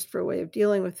 not just for a way of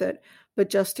dealing with it, but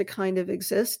just to kind of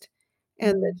exist.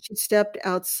 And that she stepped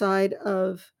outside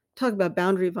of, talk about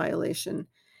boundary violation,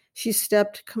 she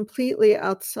stepped completely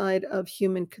outside of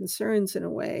human concerns in a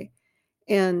way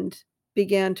and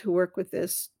began to work with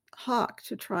this hawk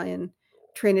to try and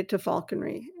train it to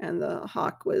falconry. And the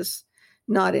hawk was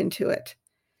not into it.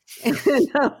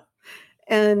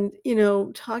 And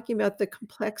talking about the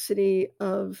complexity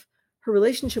of her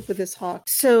relationship with this hawk.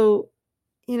 So,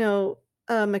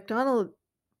 MacDonald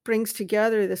brings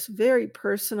together this very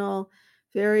personal,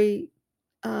 very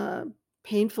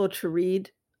painful to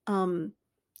read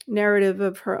narrative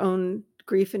of her own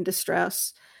grief and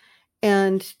distress,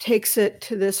 and takes it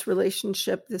to this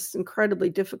relationship, this incredibly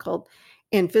difficult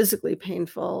and physically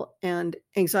painful and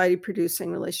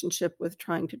anxiety-producing relationship with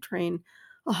trying to train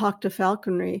a hawk to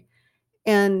falconry.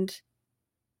 And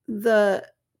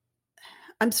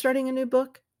I'm starting a new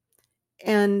book,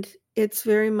 and it's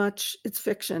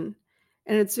fiction,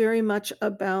 and it's very much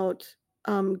about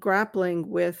grappling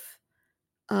with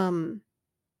the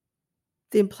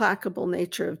implacable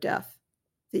nature of death,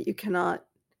 that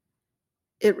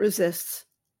it resists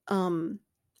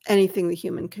anything the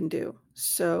human can do.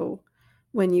 So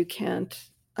when you can't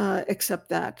accept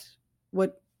that,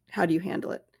 how do you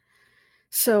handle it?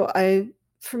 So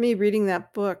for me, reading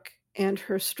that book and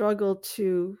her struggle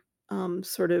to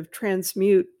sort of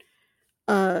transmute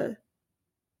and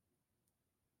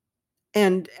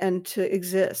to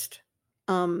exist,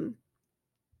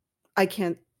 I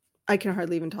can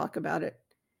hardly even talk about it.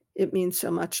 It means so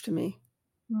much to me.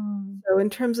 So in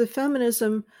terms of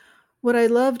feminism, what I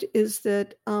loved is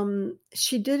that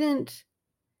she didn't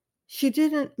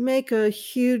make a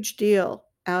huge deal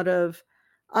out of,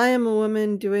 I am a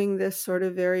woman doing this sort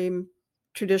of very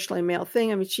traditionally male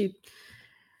thing. I mean,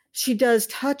 she does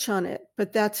touch on it,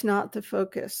 but that's not the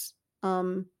focus.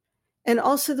 And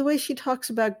also the way she talks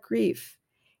about grief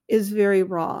is very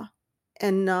raw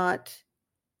and not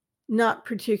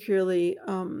particularly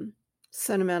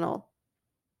sentimental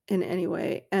in any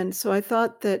way. And so I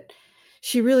thought that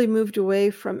she really moved away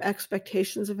from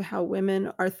expectations of how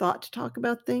women are thought to talk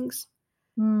about things.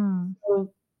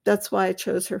 So that's why I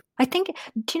chose her. I think,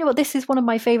 do you know what, this is one of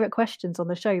my favorite questions on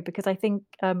the show, because I think,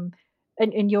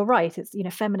 and you're right, it's,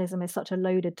 feminism is such a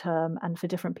loaded term, and for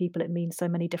different people it means so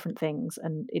many different things,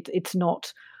 and it's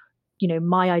not,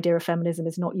 my idea of feminism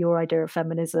is not your idea of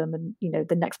feminism, and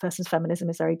the next person's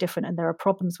feminism is very different, and there are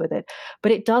problems with it.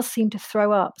 But it does seem to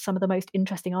throw up some of the most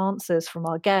interesting answers from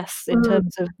our guests in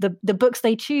terms of the books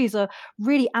they choose are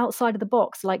really outside of the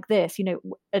box like this,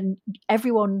 and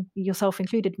everyone, yourself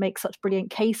included, makes such brilliant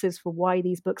cases for why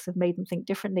these books have made them think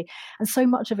differently. And so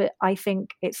much of it, I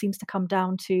think it seems to come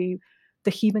down to the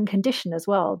human condition as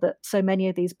well, that so many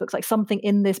of these books, like something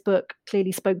in this book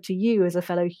clearly spoke to you as a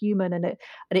fellow human, and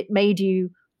it made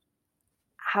you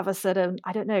have a certain,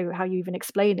 I don't know how you even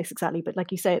explain this exactly, but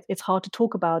like you say, it's hard to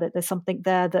talk about it. There's something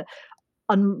there that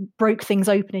broke things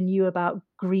open in you about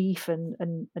grief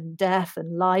and death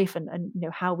and life, and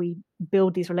how we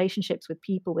build these relationships with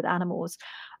people, with animals.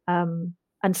 And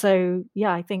so,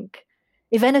 yeah, I think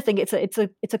if anything, it's a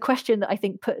question that I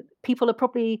think people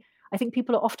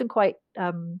are often quite,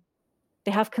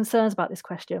 they have concerns about this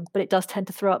question, but it does tend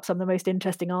to throw up some of the most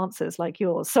interesting answers like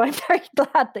yours. So I'm very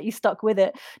glad that you stuck with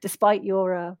it despite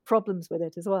your problems with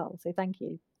it as well. So thank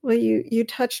you. Well, you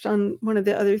touched on one of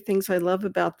the other things I love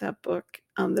about that book,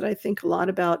 that I think a lot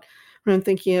about when I'm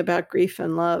thinking about grief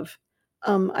and love.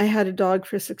 I had a dog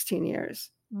for 16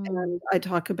 years, and I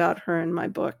talk about her in my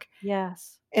book.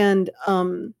 Yes. And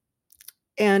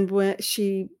when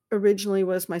she originally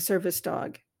was my service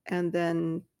dog, and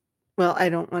then, well, I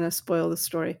don't want to spoil the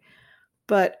story,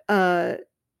 but when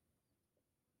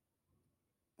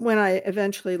I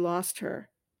eventually lost her,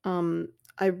 and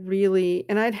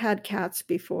I'd had cats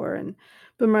before,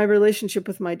 but my relationship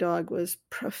with my dog was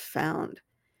profound.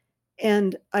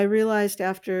 And I realized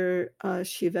after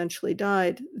she eventually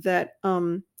died that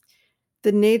the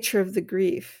nature of the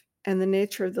grief and the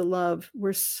nature of the love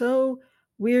were so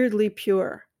weirdly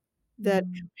pure that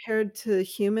compared to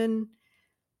human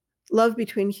love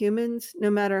between humans, no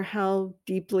matter how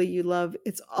deeply you love,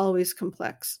 it's always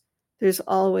complex. There's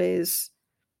always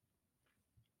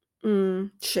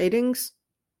shadings,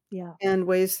 and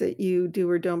ways that you do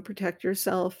or don't protect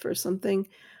yourself or something.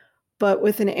 But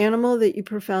with an animal that you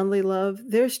profoundly love,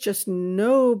 there's just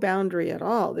no boundary at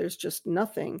all. There's just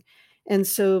nothing. And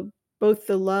so both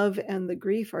the love and the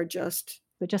grief are just...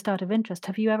 But just out of interest,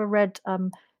 have you ever read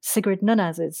Sigrid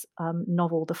Nunez's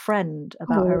novel, The Friend,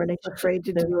 about her relationship? I'm afraid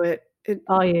to do it.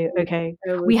 Are you? Okay.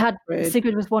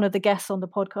 Sigrid was one of the guests on the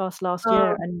podcast last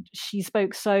year, and she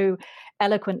spoke so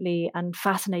eloquently and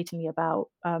fascinatingly about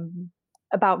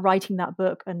writing that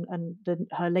book and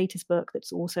her latest book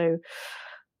that's also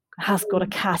has got a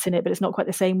cat in it, but it's not quite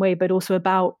the same way, but also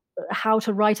about how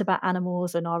to write about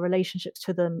animals and our relationships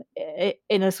to them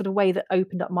in a sort of way that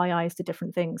opened up my eyes to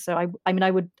different things. So I mean,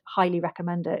 I would highly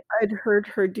recommend it. I'd heard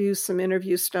her do some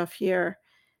interview stuff here.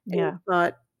 Yeah. And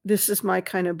thought, this is my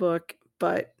kind of book,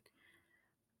 but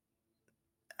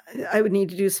I would need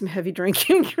to do some heavy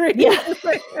drinking. Yeah.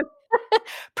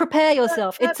 Prepare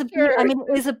yourself. I mean,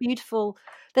 it is a beautiful,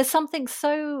 there's something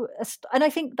so, and I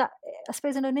think that, I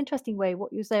suppose in an interesting way,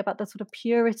 what you say about the sort of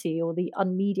purity or the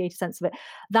unmediated sense of it,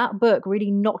 that book really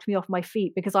knocked me off my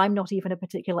feet, because I'm not even a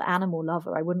particular animal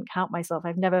lover. I wouldn't count myself.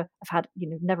 I've never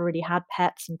really had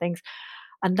pets and things.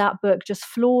 And that book just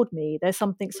floored me. There's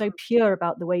something so pure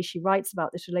about the way she writes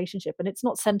about this relationship, and it's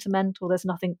not sentimental. There's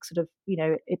nothing sort of,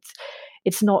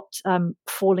 it's not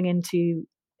falling into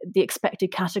the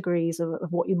expected categories of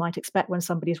what you might expect when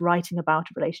somebody's writing about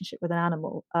a relationship with an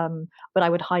animal. But I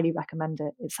would highly recommend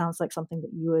it. It sounds like something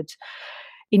that you would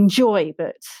enjoy,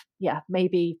 but yeah,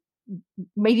 maybe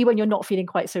when you're not feeling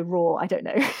quite so raw, I don't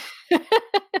know.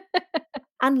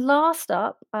 And last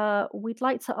up, we'd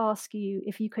like to ask you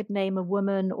if you could name a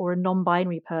woman or a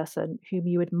non-binary person whom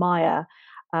you admire,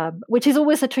 which is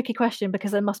always a tricky question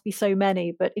because there must be so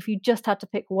many. But if you just had to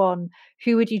pick one,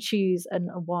 who would you choose and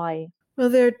why? Well,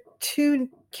 there are two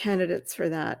candidates for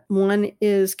that. One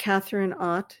is Catherine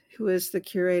Ott, who is the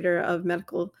curator of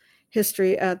medical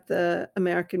history at the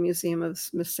American Museum of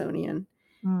Smithsonian.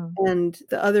 And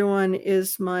the other one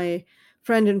is my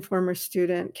friend and former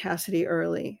student, Cassidy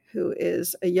Early, who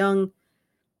is a young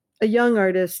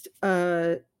artist,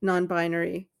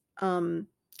 non-binary. And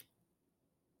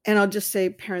I'll just say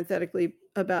parenthetically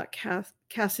about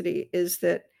Cassidy is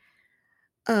that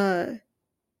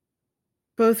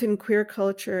both in queer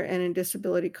culture and in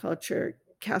disability culture,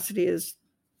 Cassidy is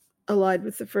allied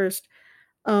with the first.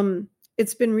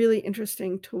 It's been really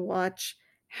interesting to watch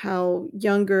how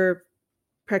younger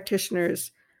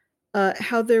practitioners,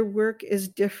 how their work is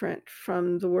different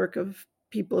from the work of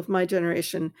people of my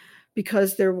generation,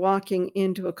 because they're walking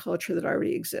into a culture that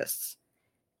already exists.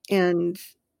 And,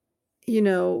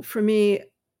 for me,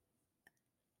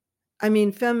 I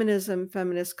mean,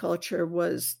 feminist culture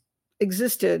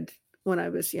existed when I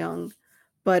was young,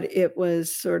 but it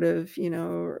was sort of,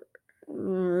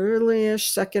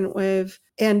 early-ish second wave,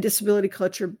 and disability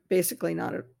culture basically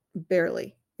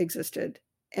barely existed.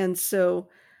 And so,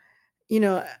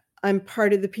 I'm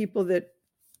part of the people that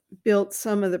built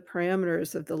some of the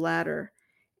parameters of the latter.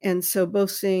 And so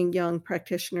both seeing young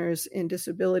practitioners in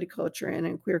disability culture and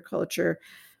in queer culture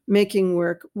making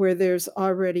work where there's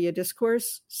already a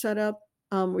discourse set up,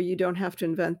 where you don't have to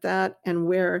invent that, and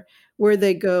where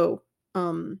they go,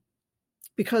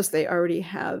 because they already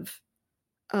have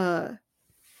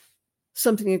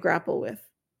something to grapple with,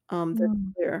 that's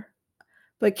clear.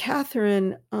 But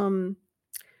Catherine,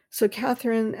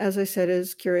 Catherine, as I said,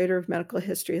 is curator of medical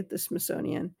history at the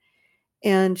Smithsonian,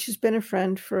 and she's been a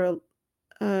friend for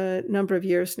a number of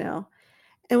years now.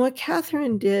 And what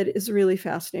Catherine did is really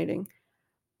fascinating.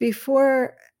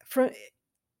 From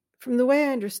the way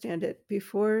I understand it,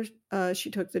 before she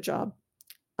took the job,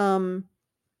 the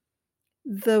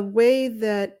way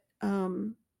that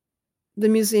the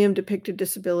museum depicted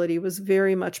disability was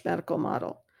very much medical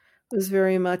model. It was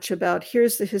very much about,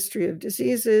 here's the history of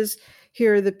diseases,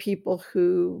 here are the people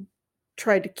who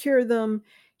tried to cure them,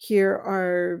 here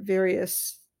are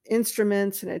various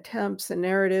instruments and attempts and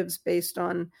narratives based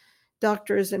on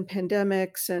doctors and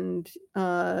pandemics and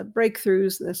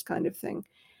breakthroughs and this kind of thing.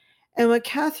 And what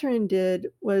Catherine did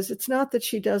was, it's not that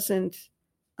she doesn't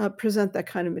present that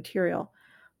kind of material,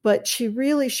 but she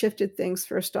really shifted things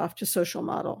first off to social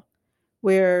model,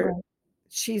 where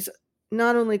she's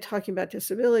not only talking about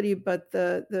disability, but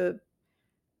the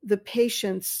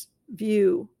patient's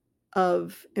view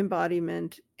of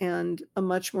embodiment and a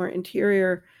much more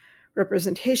interior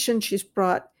representation. She's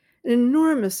brought an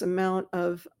enormous amount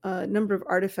of number of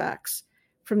artifacts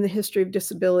from the history of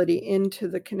disability into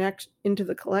the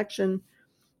collection.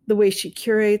 The way she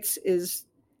curates is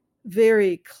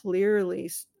very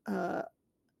clearly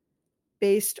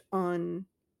based on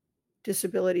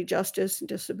disability justice and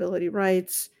disability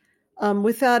rights,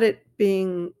 without it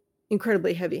being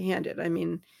incredibly heavy-handed. I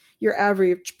mean, your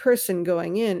average person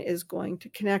going in is going to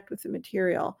connect with the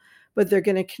material, but they're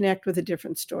going to connect with a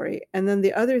different story. And then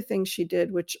the other thing she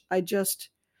did, which I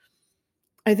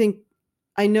think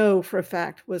I know for a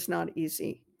fact was not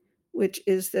easy, which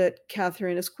is that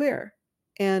Catherine is queer.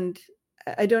 And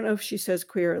I don't know if she says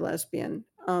queer or lesbian,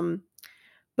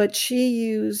 but she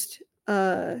used,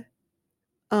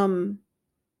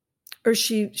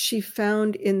 she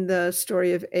found in the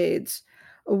story of AIDS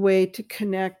a way to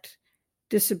connect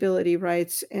disability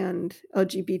rights and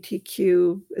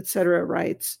LGBTQ, et cetera,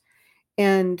 rights,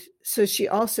 And so she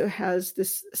also has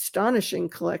this astonishing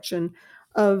collection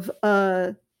of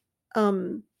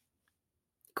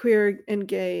queer and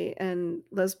gay and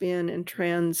lesbian and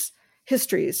trans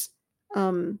histories.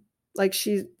 Like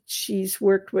she's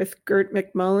worked with Gert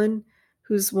McMullen,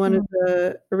 who's one of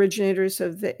the originators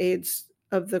of the AIDS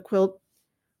of the quilt.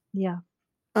 Yeah.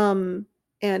 And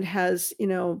has,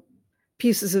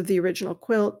 pieces of the original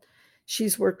quilt.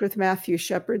 She's worked with Matthew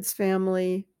Shepard's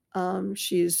family.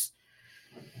 She's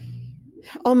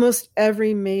almost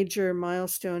every major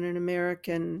milestone in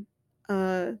American,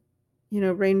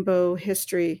 rainbow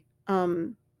history.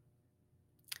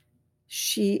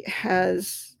 She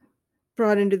has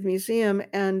brought into the museum.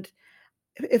 And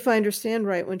if I understand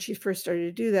right, when she first started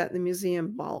to do that, the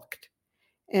museum balked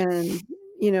and,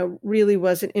 really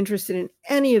wasn't interested in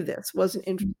any of this, wasn't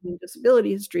interested in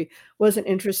disability history, wasn't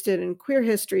interested in queer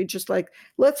history, just like,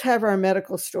 let's have our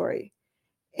medical story.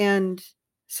 And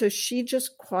so she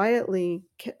just quietly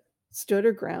stood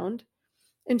her ground.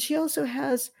 And she also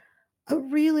has a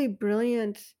really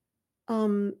brilliant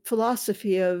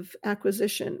philosophy of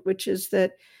acquisition, which is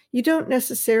that you don't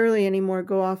necessarily anymore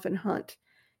go off and hunt.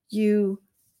 You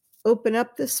open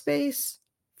up the space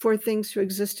for things to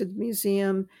exist at the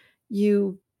museum.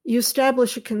 You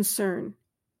establish a concern,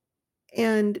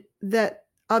 and that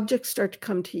objects start to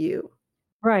come to you.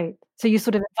 Right. So you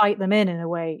sort of invite them in a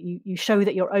way. You show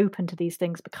that you're open to these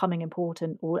things becoming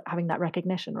important or having that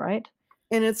recognition, right?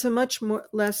 And it's a much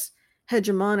less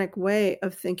hegemonic way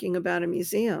of thinking about a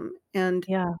museum. And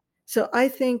so I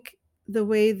think the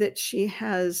way that she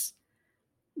has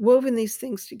woven these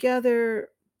things together,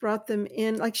 brought them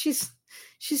in, like she's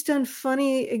done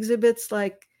funny exhibits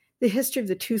like the history of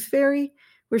the Tooth Fairy,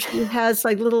 where she has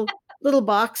like little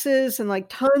boxes and like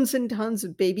tons and tons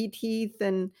of baby teeth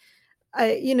and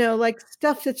like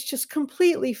stuff that's just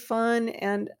completely fun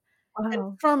and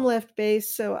from left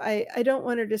base. So I don't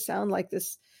want her to sound like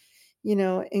this,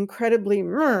 incredibly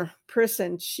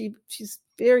person. She's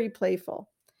very playful.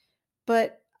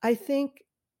 But I think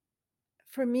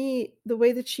for me, the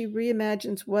way that she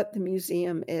reimagines what the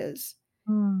museum is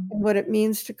and what it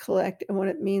means to collect and what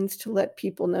it means to let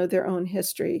people know their own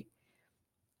history,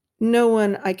 no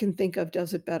one I can think of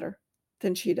does it better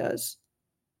than she does.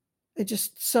 It's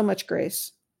just so much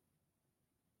grace.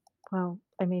 Well,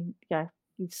 I mean,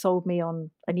 you've sold me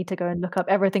on, I need to go and look up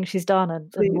everything she's done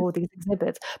and more of these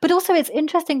exhibits. But also it's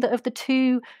interesting that of the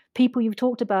two people you've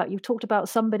talked about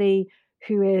somebody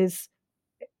who is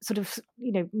sort of,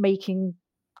 making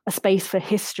a space for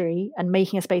history and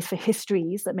making a space for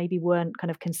histories that maybe weren't kind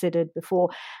of considered before.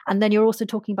 And then you're also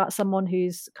talking about someone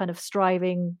who's kind of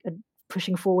striving and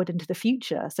pushing forward into the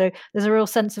future. So there's a real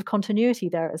sense of continuity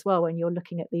there as well when you're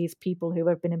looking at these people who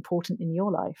have been important in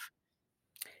your life.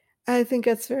 I think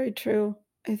that's very true.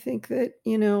 I think that,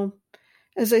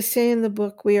 as I say in the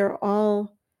book, we are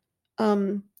all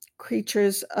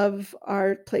creatures of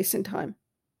our place and time.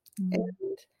 And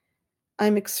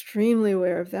I'm extremely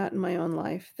aware of that in my own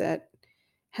life, that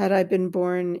had I been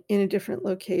born in a different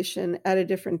location at a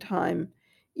different time,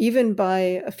 even by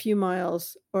a few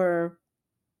miles or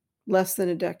less than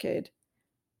a decade,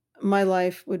 my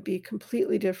life would be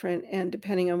completely different. And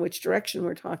depending on which direction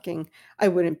we're talking, I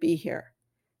wouldn't be here.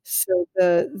 So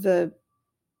the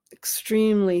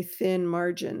extremely thin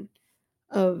margin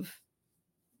of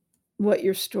what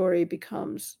your story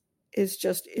becomes is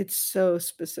just, it's so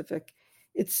specific.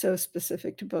 It's so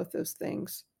specific to both those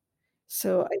things.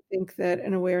 So I think that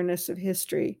an awareness of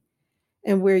history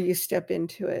and where you step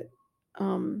into it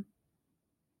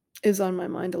is on my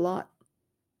mind a lot.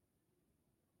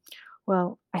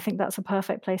 Well, I think that's a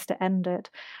perfect place to end it.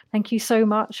 Thank you so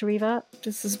much, Riva.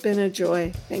 This has been a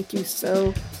joy. Thank you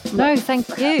so much. No, thank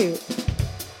you.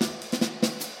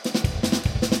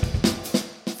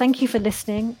 Thank you for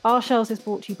listening. Our Shelves is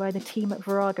brought to you by the team at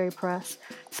Virago Press.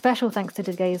 Special thanks to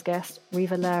today's guest,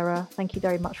 Riva Lehrer. Thank you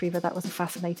very much, Riva. That was a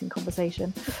fascinating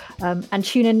conversation. And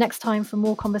tune in next time for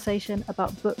more conversation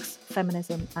about books,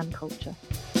 feminism, and culture.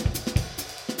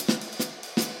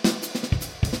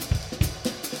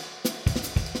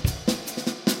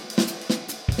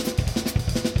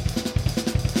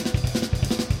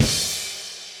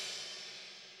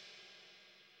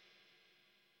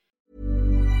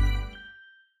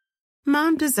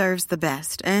 Mom deserves the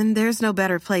best, and there's no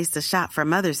better place to shop for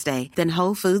Mother's Day than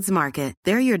Whole Foods Market.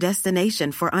 They're your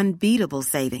destination for unbeatable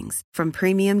savings, from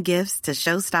premium gifts to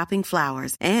show-stopping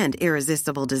flowers and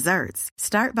irresistible desserts.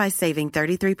 Start by saving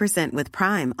 33% with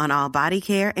Prime on all body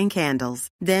care and candles.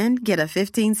 Then get a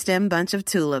 15-stem bunch of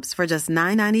tulips for just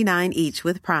 $9.99 each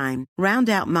with Prime.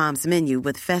 Round out Mom's menu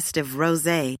with festive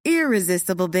rosé,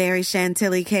 irresistible berry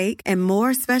chantilly cake, and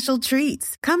more special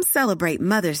treats. Come celebrate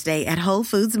Mother's Day at Whole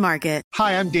Foods Market.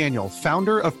 Hi, I'm Daniel,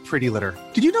 founder of Pretty Litter.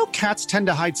 Did you know cats tend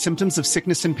to hide symptoms of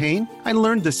sickness and pain? I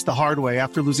learned this the hard way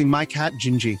after losing my cat,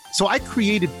 Gingy. So I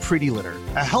created Pretty Litter,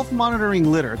 a health monitoring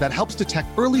litter that helps detect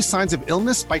early signs of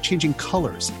illness by changing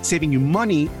colors, saving you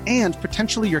money and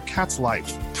potentially your cat's life.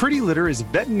 Pretty Litter is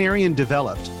veterinarian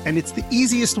developed, and it's the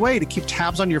easiest way to keep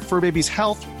tabs on your fur baby's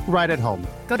health right at home.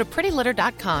 Go to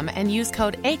prettylitter.com and use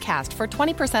code ACAST for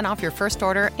 20% off your first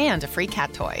order and a free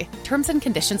cat toy. Terms and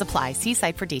conditions apply. See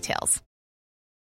site for details.